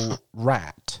 metal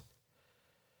rat.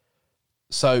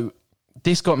 So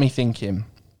this got me thinking.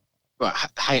 Right,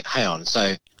 hang on.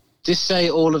 So just say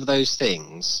all of those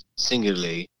things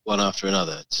singularly, one after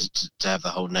another, to have the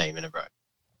whole name in a row.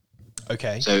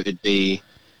 Okay. So it'd be...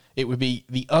 It would be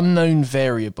the unknown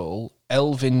variable,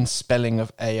 Elven spelling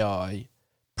of AI,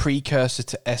 precursor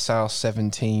to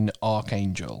SR-17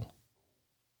 Archangel.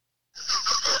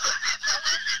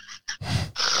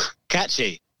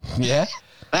 Catchy. Yeah?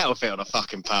 That'll fit on a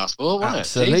fucking passport, won't it?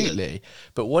 Absolutely.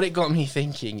 But what it got me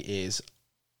thinking is,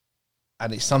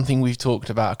 and it's something we've talked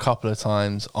about a couple of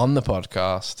times on the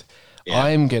podcast,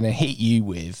 I'm going to hit you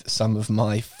with some of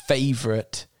my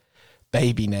favourite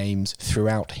baby names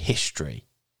throughout history.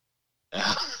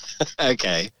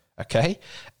 Okay.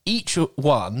 Each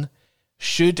one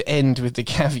should end with the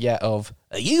caveat of,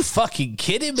 are you fucking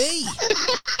kidding me?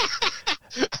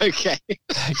 Okay.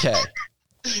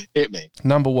 Hit me.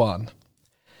 Number 1.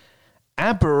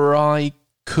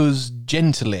 Abericus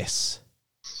gentilis.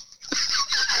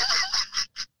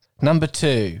 Number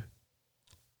 2.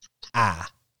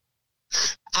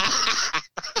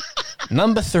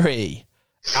 Number 3.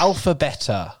 Alpha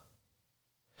beta.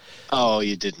 Oh,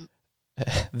 you didn't.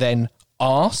 Then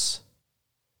arse,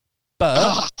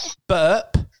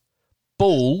 burp,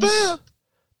 balls,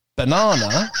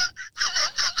 banana,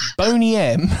 Boney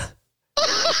M,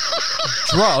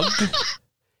 drug,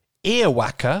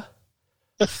 earwhacker,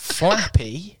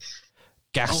 flappy,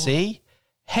 gassy,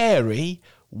 hairy,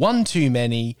 one too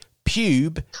many,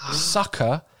 pube,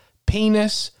 sucker,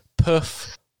 penis,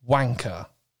 puff, wanker.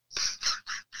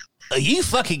 Are you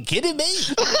fucking kidding me?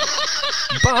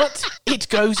 But it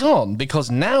goes on,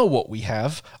 because now what we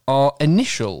have are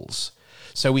initials.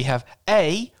 So we have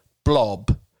A,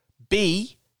 blob,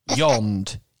 B,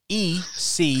 yond, E,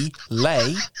 C,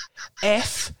 lay,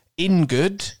 F,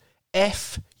 ingood,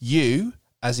 F, U,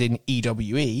 as in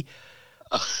EWE,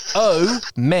 O,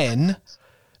 men,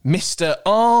 Mr.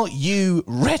 Are You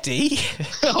Ready?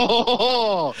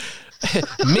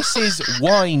 Mrs.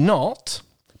 Why Not?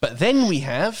 But then we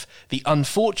have the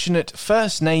unfortunate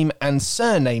first name and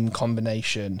surname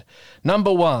combination.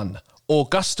 Number 1,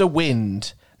 Augusta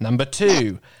Wind. Number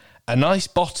 2, A Nice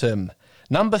Bottom.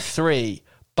 Number 3,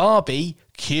 Barbie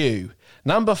Q.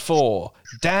 Number 4,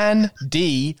 Dan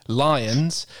D.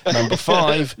 Lyons. Number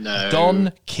 5,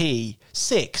 Don Key.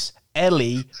 6,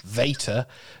 Ellie Vater.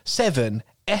 7,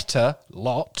 Etta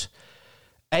Lot.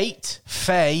 8,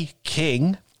 Faye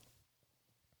King.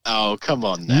 Oh, come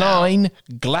on now. 9,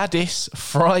 Gladys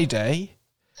Friday.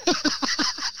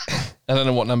 I don't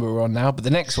know what number we're on now, but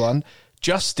the next one,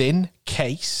 Justin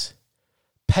Case,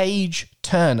 Paige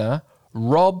Turner,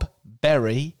 Rob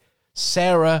Berry,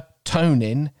 Sarah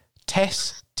Tonin,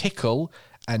 Tess Tickle,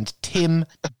 and Tim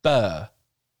Burr.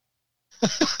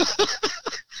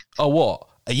 Oh, what?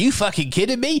 Are you fucking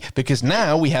kidding me? Because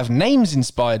now we have names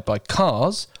inspired by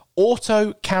cars,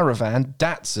 auto, caravan,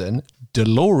 Datsun,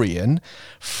 DeLorean,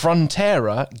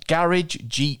 Frontera, garage,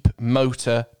 Jeep,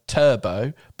 motor,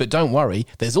 turbo. But don't worry,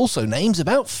 there's also names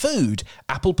about food.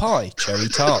 Apple pie, cherry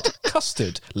tart,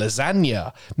 custard,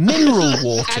 lasagna, mineral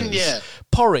waters,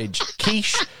 porridge,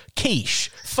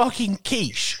 quiche, fucking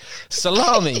quiche,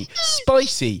 salami,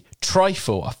 spicy,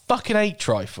 trifle. I fucking hate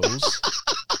trifles.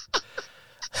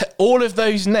 All of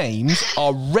those names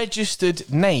are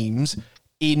registered names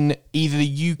in either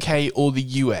the UK or the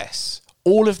US.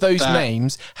 All of those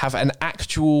names have an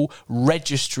actual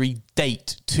registry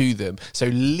date to them. So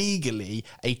legally,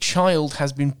 a child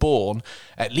has been born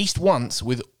at least once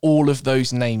with all of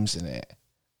those names in it.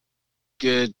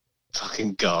 Good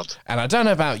fucking God. And I don't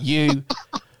know about you,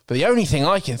 but the only thing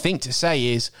I can think to say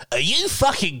is, are you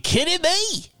fucking kidding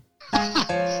me?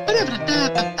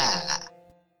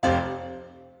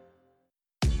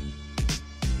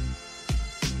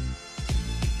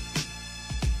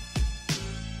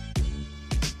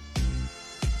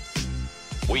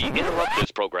 We interrupt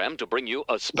this program to bring you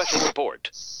a special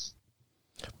report.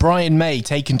 Brian May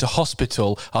taken to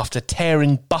hospital after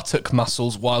tearing buttock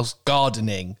muscles whilst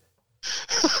gardening.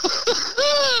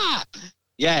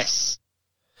 Yes.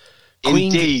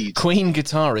 Queen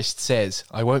guitarist says,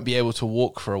 I won't be able to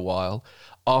walk for a while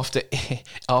after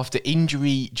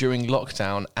injury during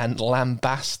lockdown, and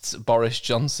lambasts Boris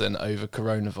Johnson over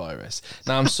coronavirus.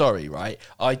 Now, I'm sorry, right?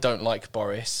 I don't like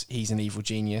Boris. He's an evil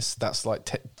genius. That's like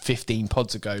 15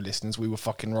 pods ago, listeners. We were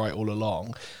fucking right all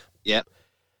along. Yep.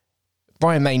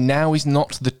 Brian May, now is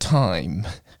not the time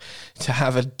to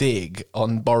have a dig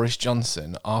on Boris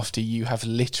Johnson after you have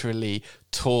literally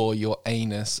tore your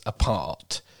anus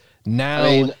apart.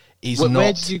 Now is not.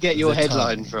 Where did you get your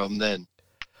headline time. From then?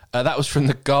 That was from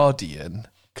The Guardian.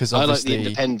 I like the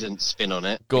independent spin on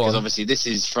it. Because obviously this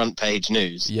is front page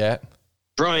news. Yeah.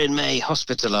 Brian May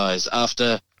hospitalised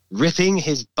after ripping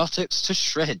his buttocks to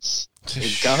shreds.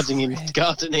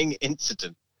 Gardening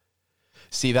incident.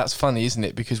 See, that's funny, isn't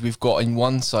it? Because we've got, in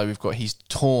one side, he's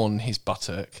torn his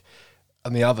buttock,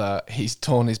 and the other, he's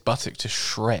torn his buttock to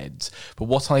shreds. But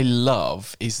what I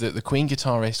love is that the Queen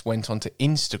guitarist went onto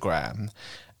Instagram,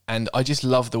 and I just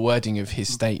love the wording of his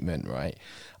statement, right?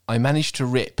 I managed to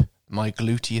rip my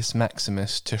gluteus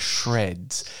maximus to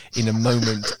shreds in a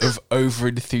moment of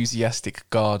over-enthusiastic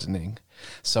gardening.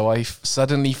 So I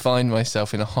suddenly find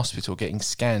myself in a hospital getting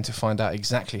scanned to find out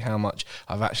exactly how much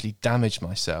I've actually damaged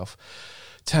myself.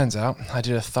 Turns out I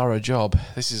did a thorough job.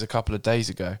 This is a couple of days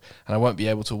ago, and I won't be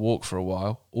able to walk for a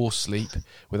while or sleep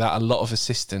without a lot of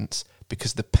assistance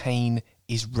because the pain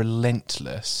is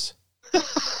relentless.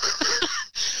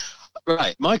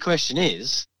 Right, my question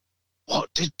is,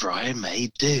 what did Brian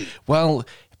May do? Well,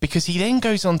 because he then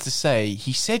goes on to say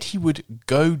he said he would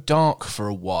go dark for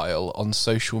a while on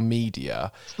social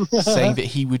media, saying that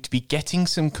he would be getting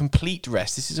some complete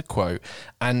rest. This is a quote.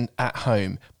 And at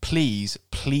home, please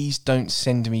don't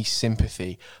send me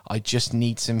sympathy. I just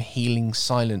need some healing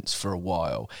silence for a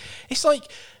while. It's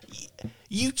like,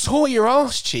 you tore your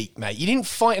arse cheek, mate. You didn't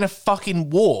fight in a fucking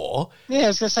war. Yeah, I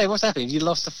was going to say, what's happened? You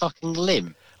lost a fucking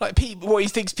limb. Like, what he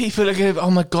thinks people are going to... Oh,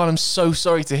 my God, I'm so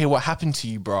sorry to hear what happened to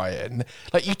you, Brian.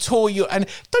 Like, you tore your... And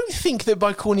don't think that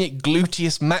by calling it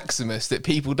gluteus maximus that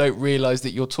people don't realise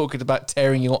that you're talking about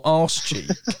tearing your arse cheek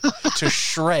to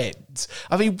shreds.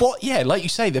 I mean, what... Yeah, like you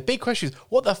say, the big question is,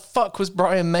 what the fuck was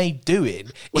Brian May doing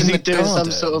Was he doing garden?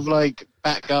 some sort of, like,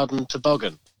 back garden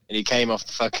toboggan? And he came off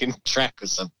the fucking track or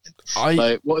something?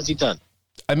 Like, what has he done?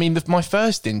 I mean, my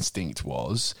first instinct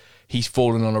was he's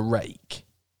fallen on a rake.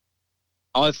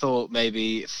 I thought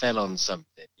maybe it fell on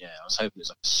something. Yeah, I was hoping it was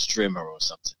like a strimmer or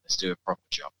something. Let's do a proper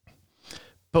job.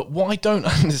 But what I don't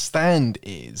understand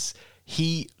is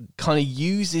he kind of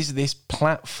uses this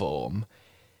platform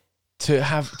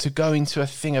to go into a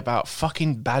thing about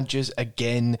fucking badgers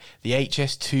again, the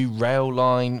HS2 rail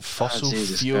line, fossil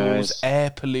fuels, air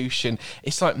pollution.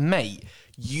 It's like, mate,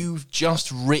 you've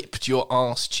just ripped your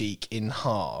arse cheek in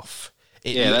half.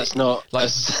 That's not like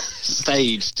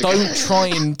staged. Don't try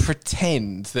and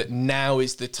pretend that now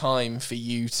is the time for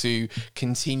you to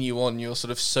continue on your sort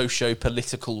of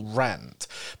socio-political rant.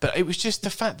 But it was just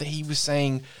the fact that he was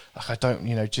saying, I don't,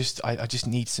 I just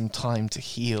need some time to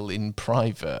heal in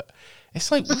private.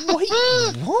 It's like, wait,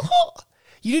 what?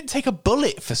 You didn't take a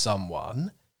bullet for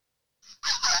someone.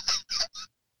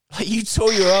 Like, you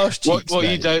tore your arse cheeks. What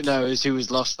you don't know is who was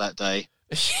lost that day.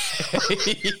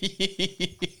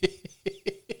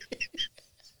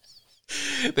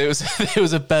 There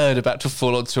was a bird about to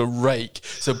fall onto a rake,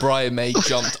 so Brian May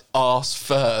jumped arse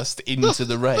first into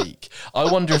the rake.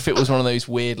 I wonder if it was one of those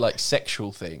weird, like,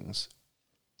 sexual things.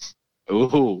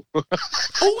 Ooh.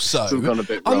 Also,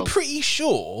 I'm pretty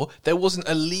sure there wasn't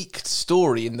a leaked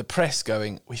story in the press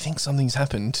going, we think something's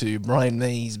happened to Brian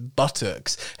May's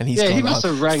buttocks, and he's gone, he must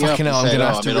have rang up and I'm going to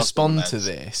have I'm to respond to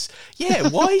this. Yeah,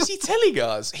 why is he telling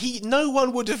us? No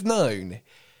one would have known.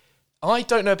 I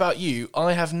don't know about you.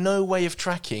 I have no way of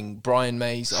tracking Brian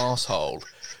May's arsehole.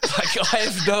 Like, I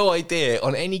have no idea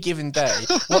on any given day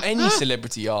what any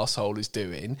celebrity arsehole is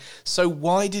doing. So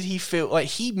why did he feel like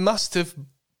he must have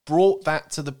brought that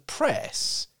to the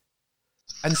press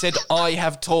and said, I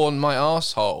have torn my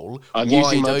arsehole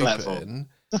wide open.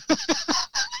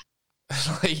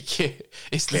 Like,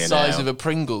 it's the size of a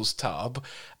Pringles tub.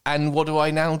 And what do I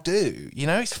now do?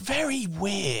 It's very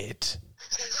weird.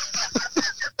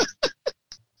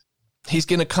 He's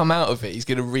going to come out of it. He's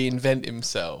going to reinvent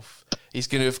himself. He's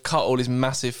going to have cut all his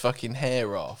massive fucking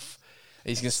hair off.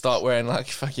 He's going to start wearing like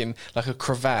a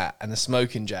cravat and a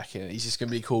smoking jacket. He's just going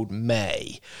to be called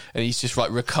May. And he's just like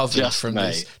recovered from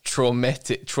this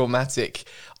traumatic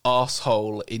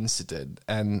arsehole incident.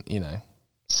 And,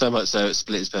 So much so it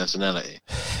split his personality.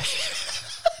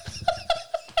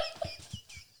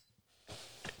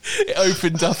 It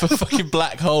opened up a fucking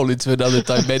black hole into another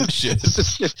dimension.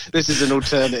 This is an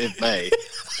alternative May.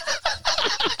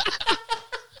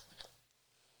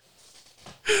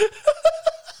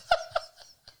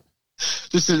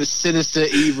 This is a sinister,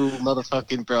 evil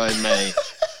motherfucking Brian May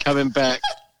coming back.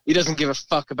 He doesn't give a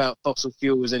fuck about fossil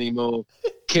fuels anymore.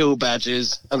 Kill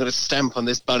badgers. I'm going to stamp on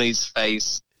this bunny's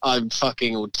face. I'm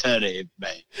fucking alternative,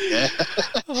 mate. Yeah.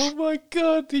 Oh my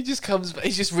God. He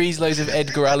just reads loads of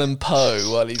Edgar Allan Poe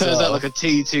while he's Turns out like a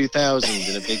T-2000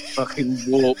 in a big fucking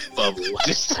warp bubble.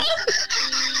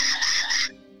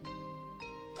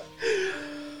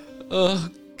 Oh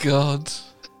God.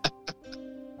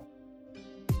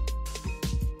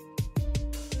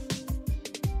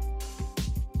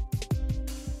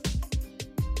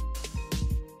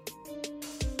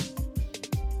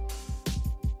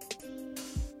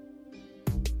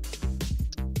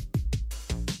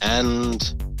 And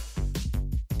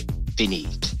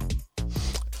finite.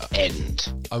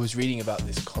 End. I was reading about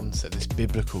this concept, this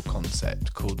biblical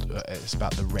concept called, it's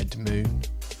about the red moon.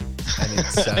 And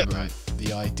it's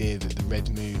the idea that the red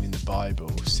moon in the Bible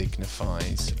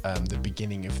signifies the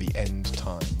beginning of the end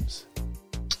times.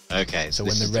 Okay, so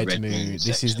when the red moon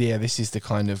this is the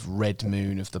kind of red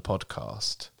moon of the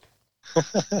podcast.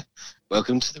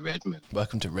 Welcome to the red moon.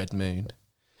 Welcome to Red Moon.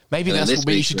 Maybe that's what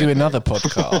we should do, another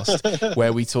podcast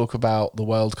where we talk about the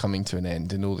world coming to an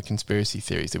end and all the conspiracy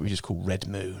theories that we just call Red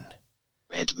Moon.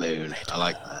 Red moon. I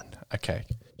like that. Okay,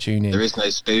 tune in. There is no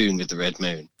spoon with the red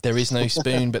moon. There is no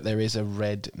spoon, but there is a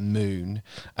red moon.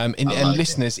 And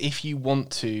listeners, if you want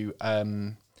to,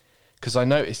 because I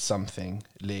noticed something,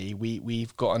 Lee,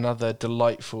 we've got another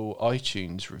delightful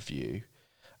iTunes review.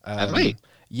 Have we?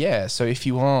 Yeah, so if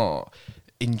you are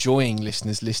enjoying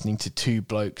listening to two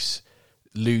blokes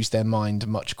lose their mind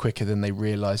much quicker than they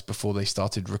realised before they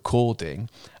started recording,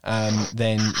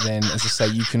 then as I say,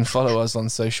 you can follow us on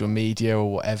social media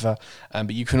or whatever,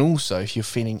 but you can also, if you're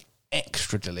feeling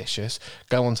extra delicious,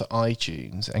 go onto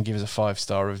iTunes and give us a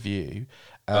 5-star review.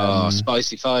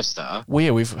 Spicy 5-star. We've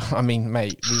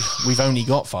only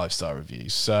got 5-star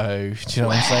reviews, so do you know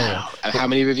what I'm saying? How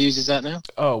many reviews is that now?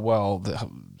 Oh well,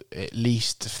 at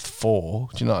least 4.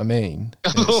 Do you know what I mean?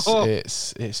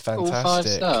 It's fantastic. All 5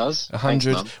 stars.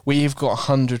 100. We've got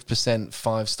 100%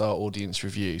 5-star audience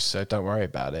reviews, so don't worry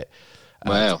about it.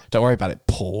 Wow. Don't worry about it,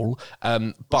 Paul.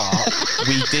 But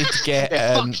we did get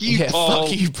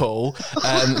fuck you, Paul.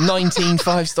 19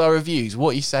 5-star reviews.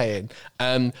 What are you saying?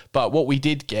 But what we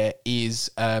did get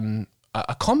is a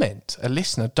comment, a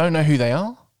listener. Don't know who they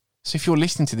are. So if you're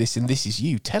listening to this and this is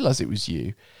you, tell us it was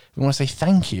you. We want to say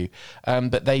thank you.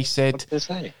 But they said, what did they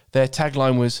say? Their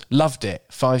tagline was, loved it,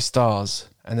 5 stars.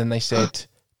 And then they said,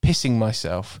 pissing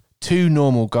myself. 2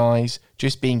 normal guys,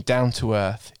 just being down to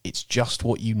earth. It's just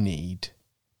what you need.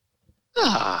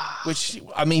 Which,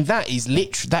 I mean, that is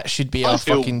that should be our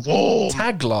fucking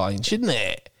tagline, shouldn't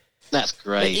it? That's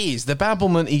great. It is. The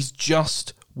babblement is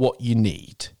just what you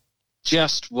need.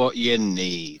 Just what you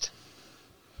need.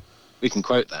 We can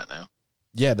quote that now.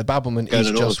 Yeah, the babblement is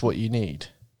just what you need.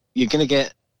 You're going to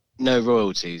get no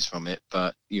royalties from it,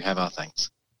 but you have our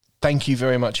thanks. Thank you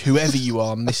very much, whoever you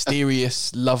are,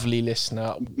 mysterious, lovely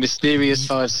listener. Mysterious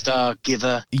 5-star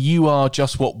giver. You are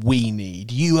just what we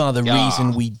need. You are the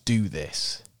reason we do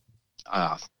this.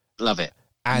 Love it.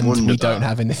 And wonderful. We don't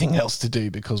have anything else to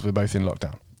do because we're both in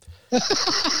lockdown.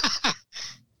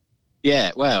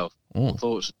 Yeah, well,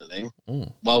 unfortunately,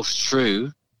 whilst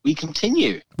true, we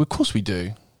continue. Of course we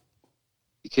do.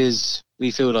 Because we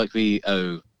feel like we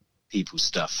owe people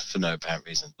stuff for no apparent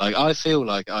reason. Like, I feel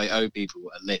like I owe people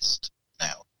a list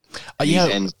now. These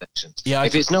end sections. Yeah,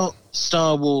 if it's not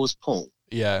Star Wars Paul,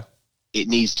 it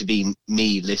needs to be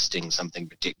me listing something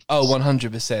ridiculous. Oh,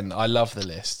 100%. I love the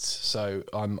lists. So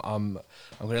I'm going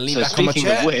to lean back on my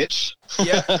chair. Speaking of which,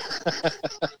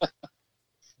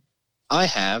 I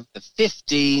have the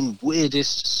 15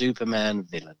 weirdest Superman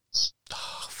villains.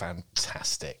 Oh,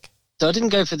 fantastic. So I didn't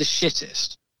go for the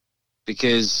shittest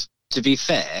because, to be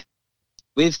fair,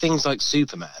 with things like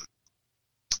Superman,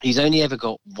 he's only ever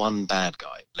got one bad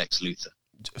guy, Lex Luthor.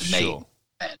 Main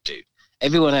bad dude.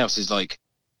 Everyone else is like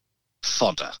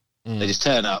fodder. They just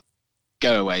turn up,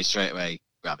 go away straight away,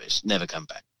 rubbish, never come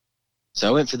back. So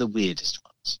I went for the weirdest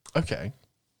ones. Okay.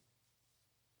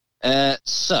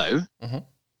 So,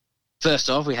 first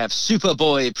off, we have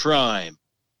Superboy Prime.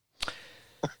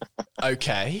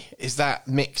 Okay. Is that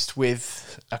mixed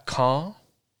with a car?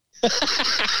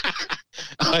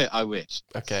 I wish.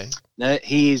 Okay. No,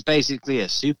 he is basically a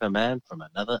Superman from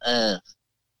another Earth.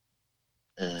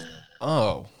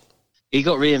 He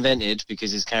got reinvented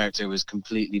because his character was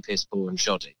completely piss poor and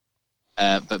shoddy.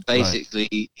 But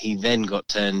basically, he then got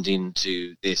turned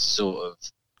into this sort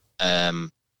of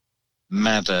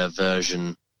madder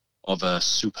version of a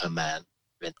Superman,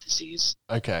 parentheses.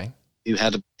 Okay. Who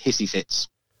had hissy fits.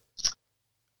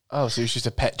 Oh, so he was just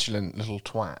a petulant little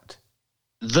twat.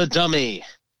 The Dummy.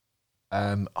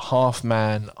 Half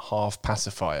man, half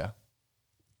pacifier.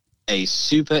 A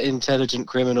super intelligent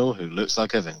criminal who looks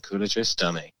like a ventriloquist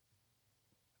dummy.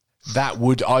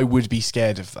 I would be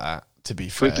scared of that, to be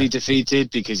fair. Quickly defeated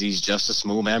because he's just a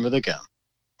small man with a gun.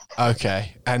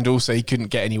 Okay. And also he couldn't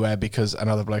get anywhere because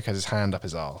another bloke has his hand up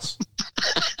his arse.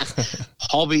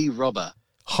 Hobby robber.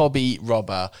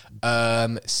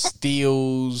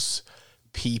 Steals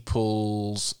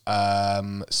people's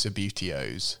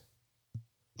Subutios.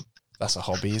 That's a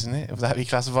hobby, isn't it? Would that be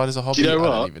classified as a hobby? Do you know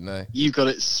what? I don't even know. You got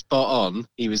it spot on.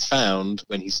 He was found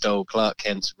when he stole Clark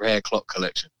Kent's rare clock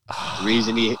collection. The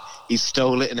reason he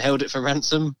stole it and held it for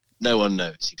ransom, no one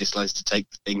knows. He just likes to take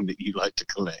the thing that you like to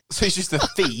collect. So he's just a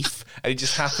thief, and he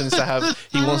just happens to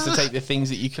he wants to take the things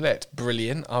that you collect.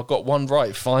 Brilliant. I've got one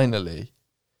right, finally.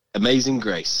 Amazing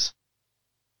Grace.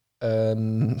 A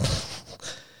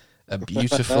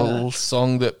beautiful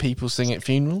song that people sing at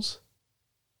funerals?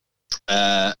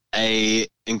 A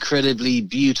incredibly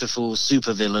beautiful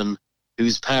supervillain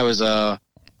whose powers are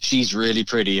she's really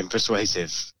pretty and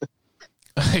persuasive.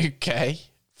 Okay,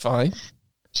 fine.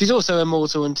 She's also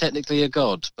immortal and technically a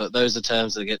god, but those are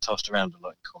terms that get tossed around a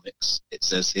lot in comics, it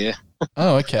says here.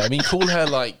 Oh, okay. I mean, call her,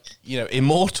 like,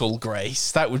 immortal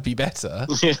Grace. That would be better.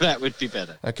 Yeah, that would be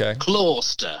better. Okay.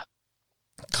 Clawster.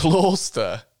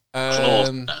 Clawster.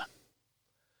 Clawster.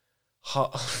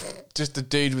 Just a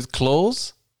dude with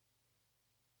claws?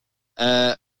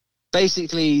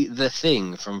 Basically the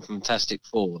Thing from Fantastic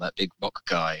Four, that big rock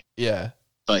guy. Yeah.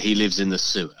 But he lives in the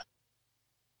sewer.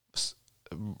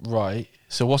 Right.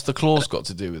 So what's the claws got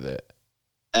to do with it?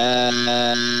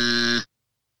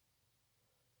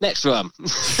 Next one.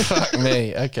 Fuck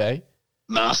me. Okay.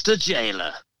 Master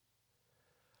Jailer.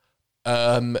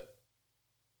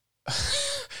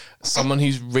 Someone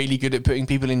who's really good at putting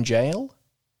people in jail?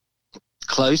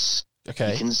 Close.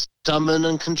 Okay. He can summon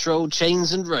and control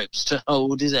chains and ropes to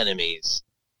hold his enemies.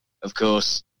 Of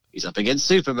course, he's up against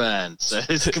Superman, so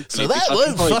it's so that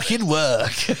won't fucking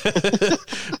work.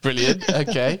 Brilliant.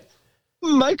 Okay.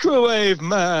 Microwave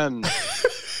Man.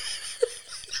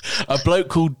 A bloke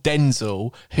called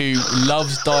Denzel who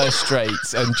loves Dire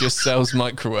Straits and just sells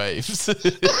microwaves.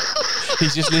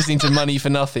 He's just listening to Money for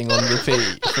Nothing on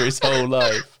repeat for his whole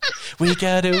life. We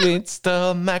gotta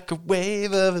install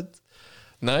microwave oven.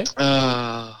 No?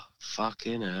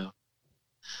 Fucking hell.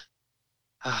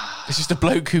 It's just a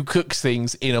bloke who cooks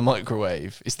things in a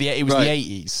microwave. It was Right. the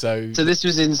 80s, so So this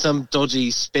was in some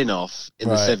dodgy spin-off in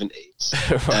Right. the 70s,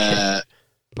 Right.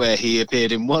 where he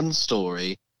appeared in one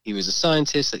story. He was a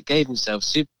scientist that gave himself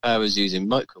superpowers using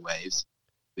microwaves,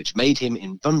 which made him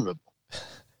invulnerable.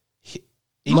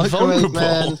 invulnerable.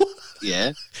 Man.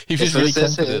 Yeah. He was That's what really it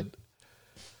says here. confident.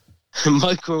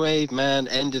 Microwave Man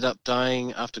ended up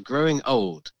dying after growing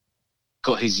old,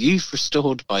 got his youth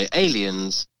restored by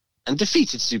aliens, and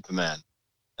defeated Superman.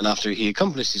 And after he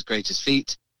accomplished his greatest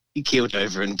feat, he keeled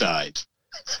over and died.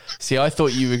 See, I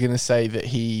thought you were going to say that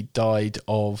he died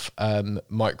of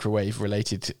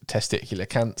microwave-related testicular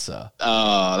cancer.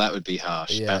 Oh, that would be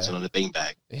harsh. Yeah. Bouncing on a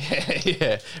beanbag.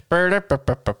 Yeah. So,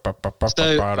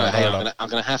 right, hang on, I'm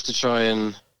going to have to try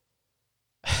and...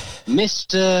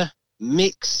 Mr.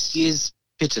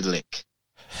 Mxyzptlk.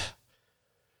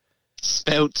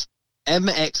 Spelt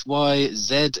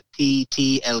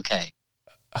Mxyzptlk.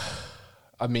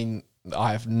 I mean,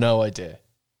 I have no idea.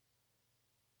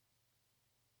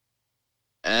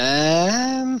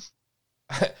 Um...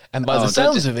 And by Oh, the that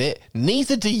sounds just- of it,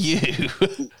 neither do you.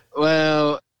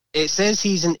 Well, it says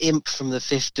he's an imp from the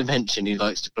fifth dimension who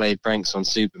likes to play pranks on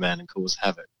Superman and cause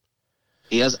havoc.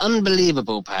 He has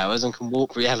unbelievable powers and can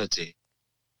warp reality.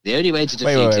 The only way to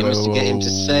defeat him is to get him to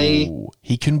say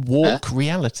he can walk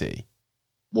reality.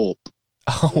 warp.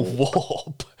 Oh,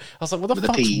 warp. I was like, what the With a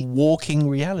fuck's P. walking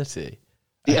reality?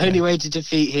 The Okay. only way to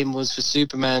defeat him was for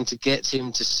Superman to get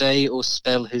him to say or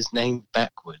spell his name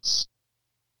backwards.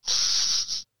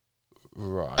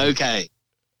 Right. Okay,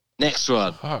 next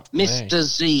one. Fuck me. Mr.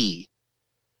 Z.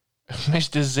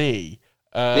 Mr. Z.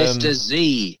 Mr.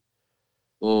 Z.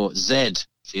 Or Z,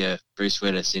 for your Bruce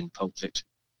Willis in Pulp Fiction.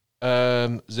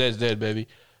 Zed's dead, baby.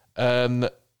 Mr.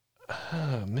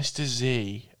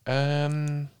 Z.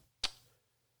 Don't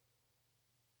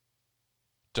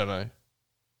know.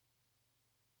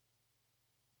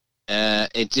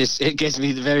 It gives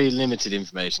me the very limited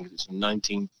information because it's from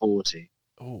 1940.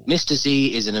 Ooh. Mr.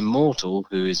 Z is an immortal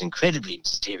who is incredibly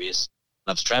mysterious,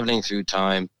 loves traveling through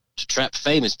time to trap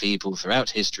famous people throughout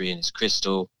history in his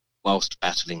crystal whilst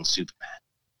battling Superman.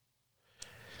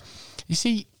 You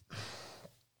see,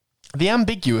 the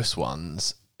ambiguous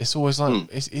ones, it's always like,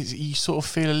 you sort of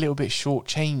feel a little bit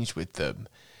shortchanged with them.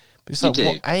 But it's You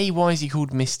like, do. why is he called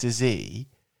Mr. Z?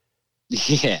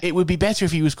 Yeah. It would be better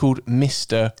if he was called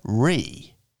Mr.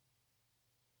 Ree.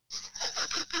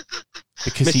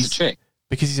 Because Mr. Trick.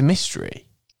 because he's a mystery.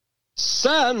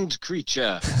 Sand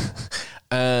creature.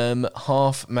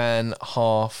 Half man,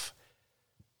 half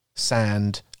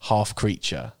sand, half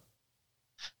creature.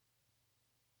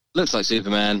 Looks like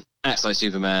Superman, acts like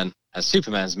Superman, has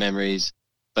Superman's memories,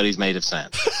 but he's made of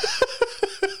sand.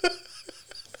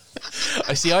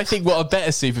 I see. I think what a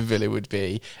better supervillain would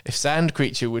be if Sand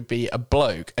Creature would be a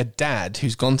bloke, a dad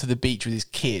who's gone to the beach with his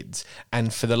kids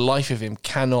and for the life of him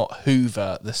cannot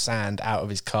hoover the sand out of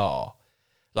his car.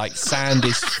 Like, sand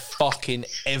is fucking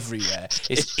everywhere.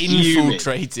 It's fuming.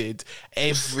 infiltrated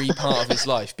every part of his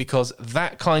life because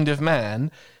that kind of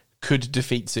man could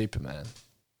defeat Superman.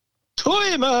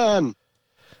 Toyman!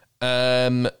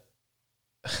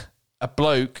 A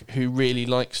bloke who really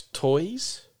likes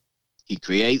toys. He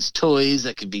creates toys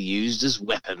that can be used as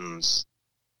weapons.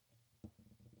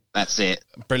 That's it.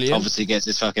 Brilliant. Obviously gets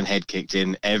his fucking head kicked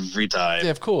in every time.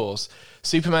 Yeah, of course.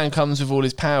 Superman comes with all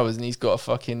his powers and he's got a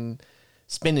fucking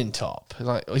spinning top.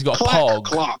 Like he's got a pog.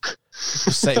 Clock.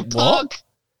 Say A what? pog.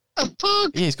 A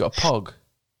pog. Yeah, he's got a pog.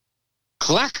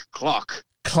 Clack clock.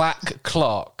 Clack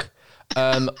clock.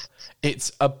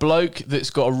 It's a bloke that's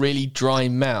got a really dry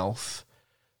mouth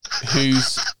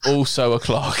who's also a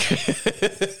clock.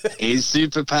 His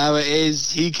superpower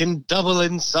is he can double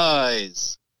in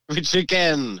size, which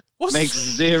again makes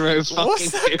zero fucking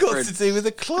What's that difference. got to do with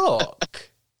a clock?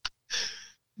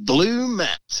 Blue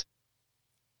Matt.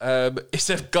 It's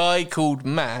a guy called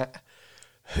Matt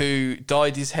who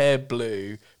dyed his hair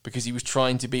blue because he was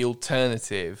trying to be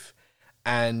alternative,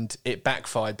 and it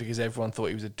backfired because everyone thought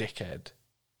he was a dickhead.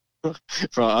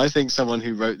 Right, I think someone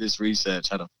who wrote this research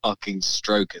had a fucking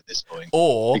stroke at this point.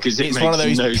 Or because it's one of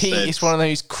those sense. it's one of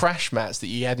those crash mats that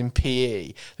you had in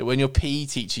PE that when your PE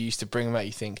teacher used to bring them out,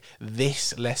 you think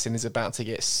this lesson is about to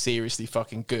get seriously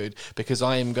fucking good because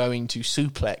I am going to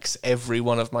suplex every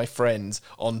one of my friends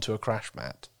onto a crash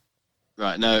mat.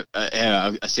 Right, no,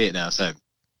 here, I see it now. So,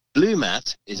 Blue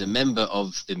Matt is a member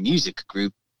of the music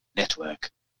group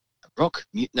Network.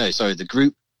 The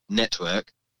group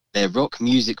Network. They're rock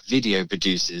music video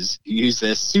producers who use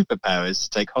their superpowers to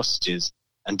take hostages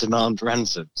and demand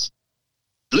ransoms.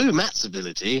 Blue Matt's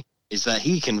ability is that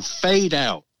he can fade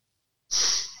out.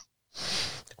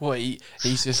 What,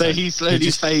 he's just... So like, he slowly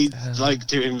just fades like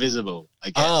to invisible, I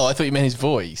guess. Oh, I thought you meant his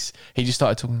voice. He just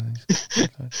started talking.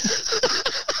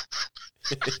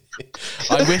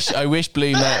 I wish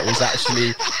Blue Matt was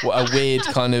actually a weird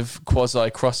kind of quasi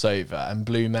crossover, and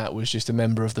Blue Matt was just a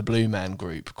member of the Blue Man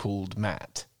group called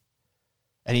Matt,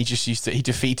 and he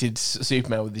defeated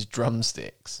Superman with his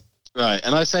drumsticks. Right,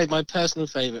 and I saved my personal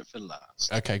favourite for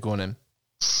last. Okay, go on then.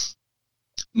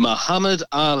 Muhammad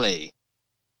Ali.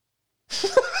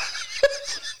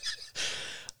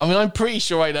 I mean, I'm pretty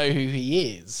sure I know who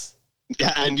he is.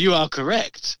 Yeah, and you are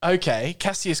correct. Okay,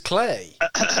 Cassius Clay.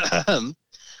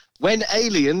 When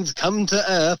aliens come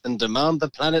to Earth and demand the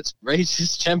planet's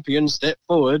greatest champion step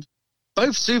forward,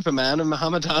 both Superman and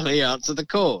Muhammad Ali answer the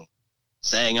call.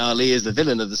 Saying Ali is the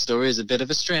villain of the story is a bit of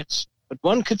a stretch, but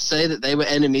one could say that they were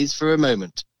enemies for a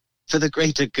moment, for the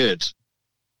greater good.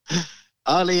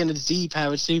 Ali and a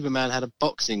D-powered Superman had a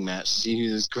boxing match to see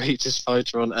who was the greatest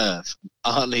fighter on Earth.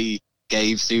 Ali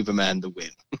gave Superman the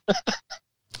win.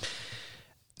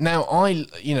 Now,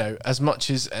 as much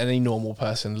as any normal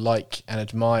person like and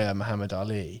admire Muhammad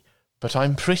Ali, but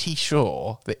I'm pretty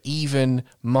sure that even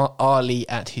Ali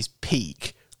at his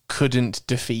peak couldn't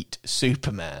defeat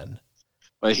Superman.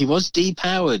 Well, he was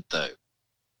depowered, though.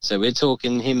 So we're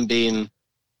talking him being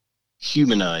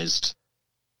humanized.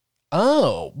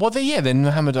 Oh, well, then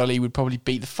Muhammad Ali would probably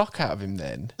beat the fuck out of him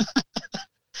then.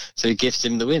 So he gifts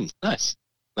him the win. Nice.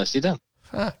 Nicely done.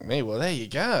 Fuck me, well, there you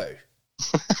go.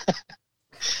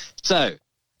 So,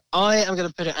 I am going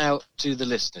to put it out to the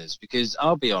listeners because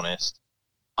I'll be honest,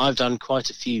 I've done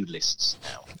quite a few lists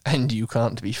now. And you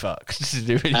can't be fucked to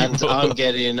do it And anymore. I'm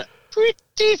getting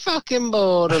pretty fucking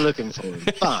bored of looking for them.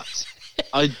 But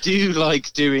I do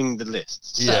like doing the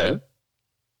lists. So,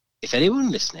 if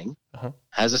anyone listening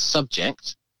has a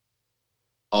subject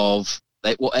of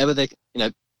whatever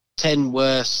 10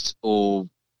 worst or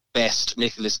best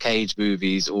Nicolas Cage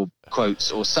movies or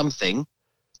quotes or something.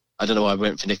 I don't know why I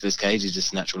went for Nicolas Cage. He's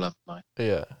just a natural love of mine.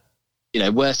 Yeah.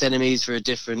 Worst enemies for a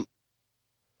different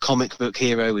comic book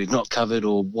hero we've not covered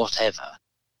or whatever.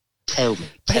 Tell me.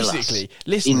 Basically,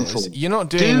 listeners, Inform. you're not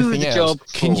doing Do anything the else. job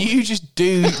Can for you just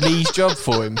do Lee's job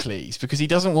for him, please? Because he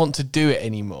doesn't want to do it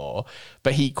anymore,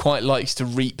 but he quite likes to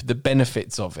reap the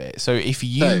benefits of it. So if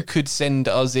you could send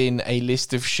us in a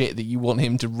list of shit that you want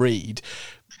him to read,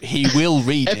 he will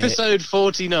read it. Episode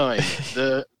 49,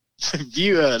 the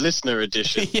listener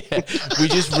edition. Yeah, we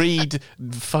just read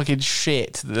fucking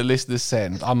shit that the listeners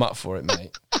send. I'm up for it,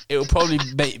 mate. It'll probably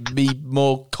be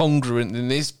more congruent than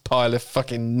this pile of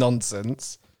fucking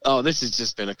nonsense. Oh, this has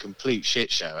just been a complete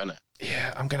shit show, hasn't it?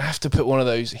 Yeah, I'm going to have to put one of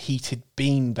those heated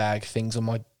beanbag things on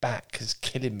my back because it's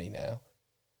killing me now.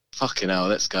 Fucking hell,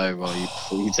 let's go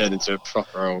before you turn into a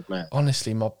proper old man.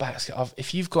 Honestly, my back's...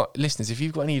 if you've got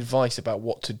any advice about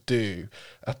what to do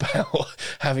about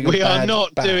having We a bad are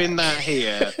not back. doing that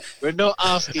here. We're not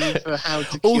asking for how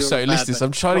to cure Also, a bad listeners, back.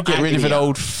 I'm trying to get rid of an Agony.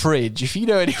 old fridge. If you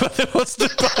know anyone that wants to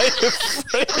buy a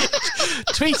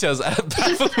fridge, tweet us at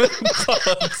Babblement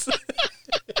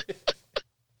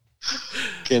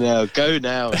Go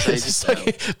now. Save It's yourself.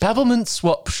 like Babblement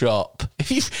Swap Shop.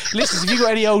 If you've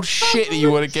got any old shit that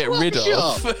you want to get rid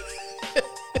Swap of,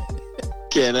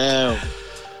 Fucking hell.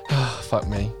 Fuck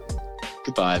me.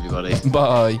 Goodbye, everybody.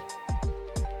 Bye.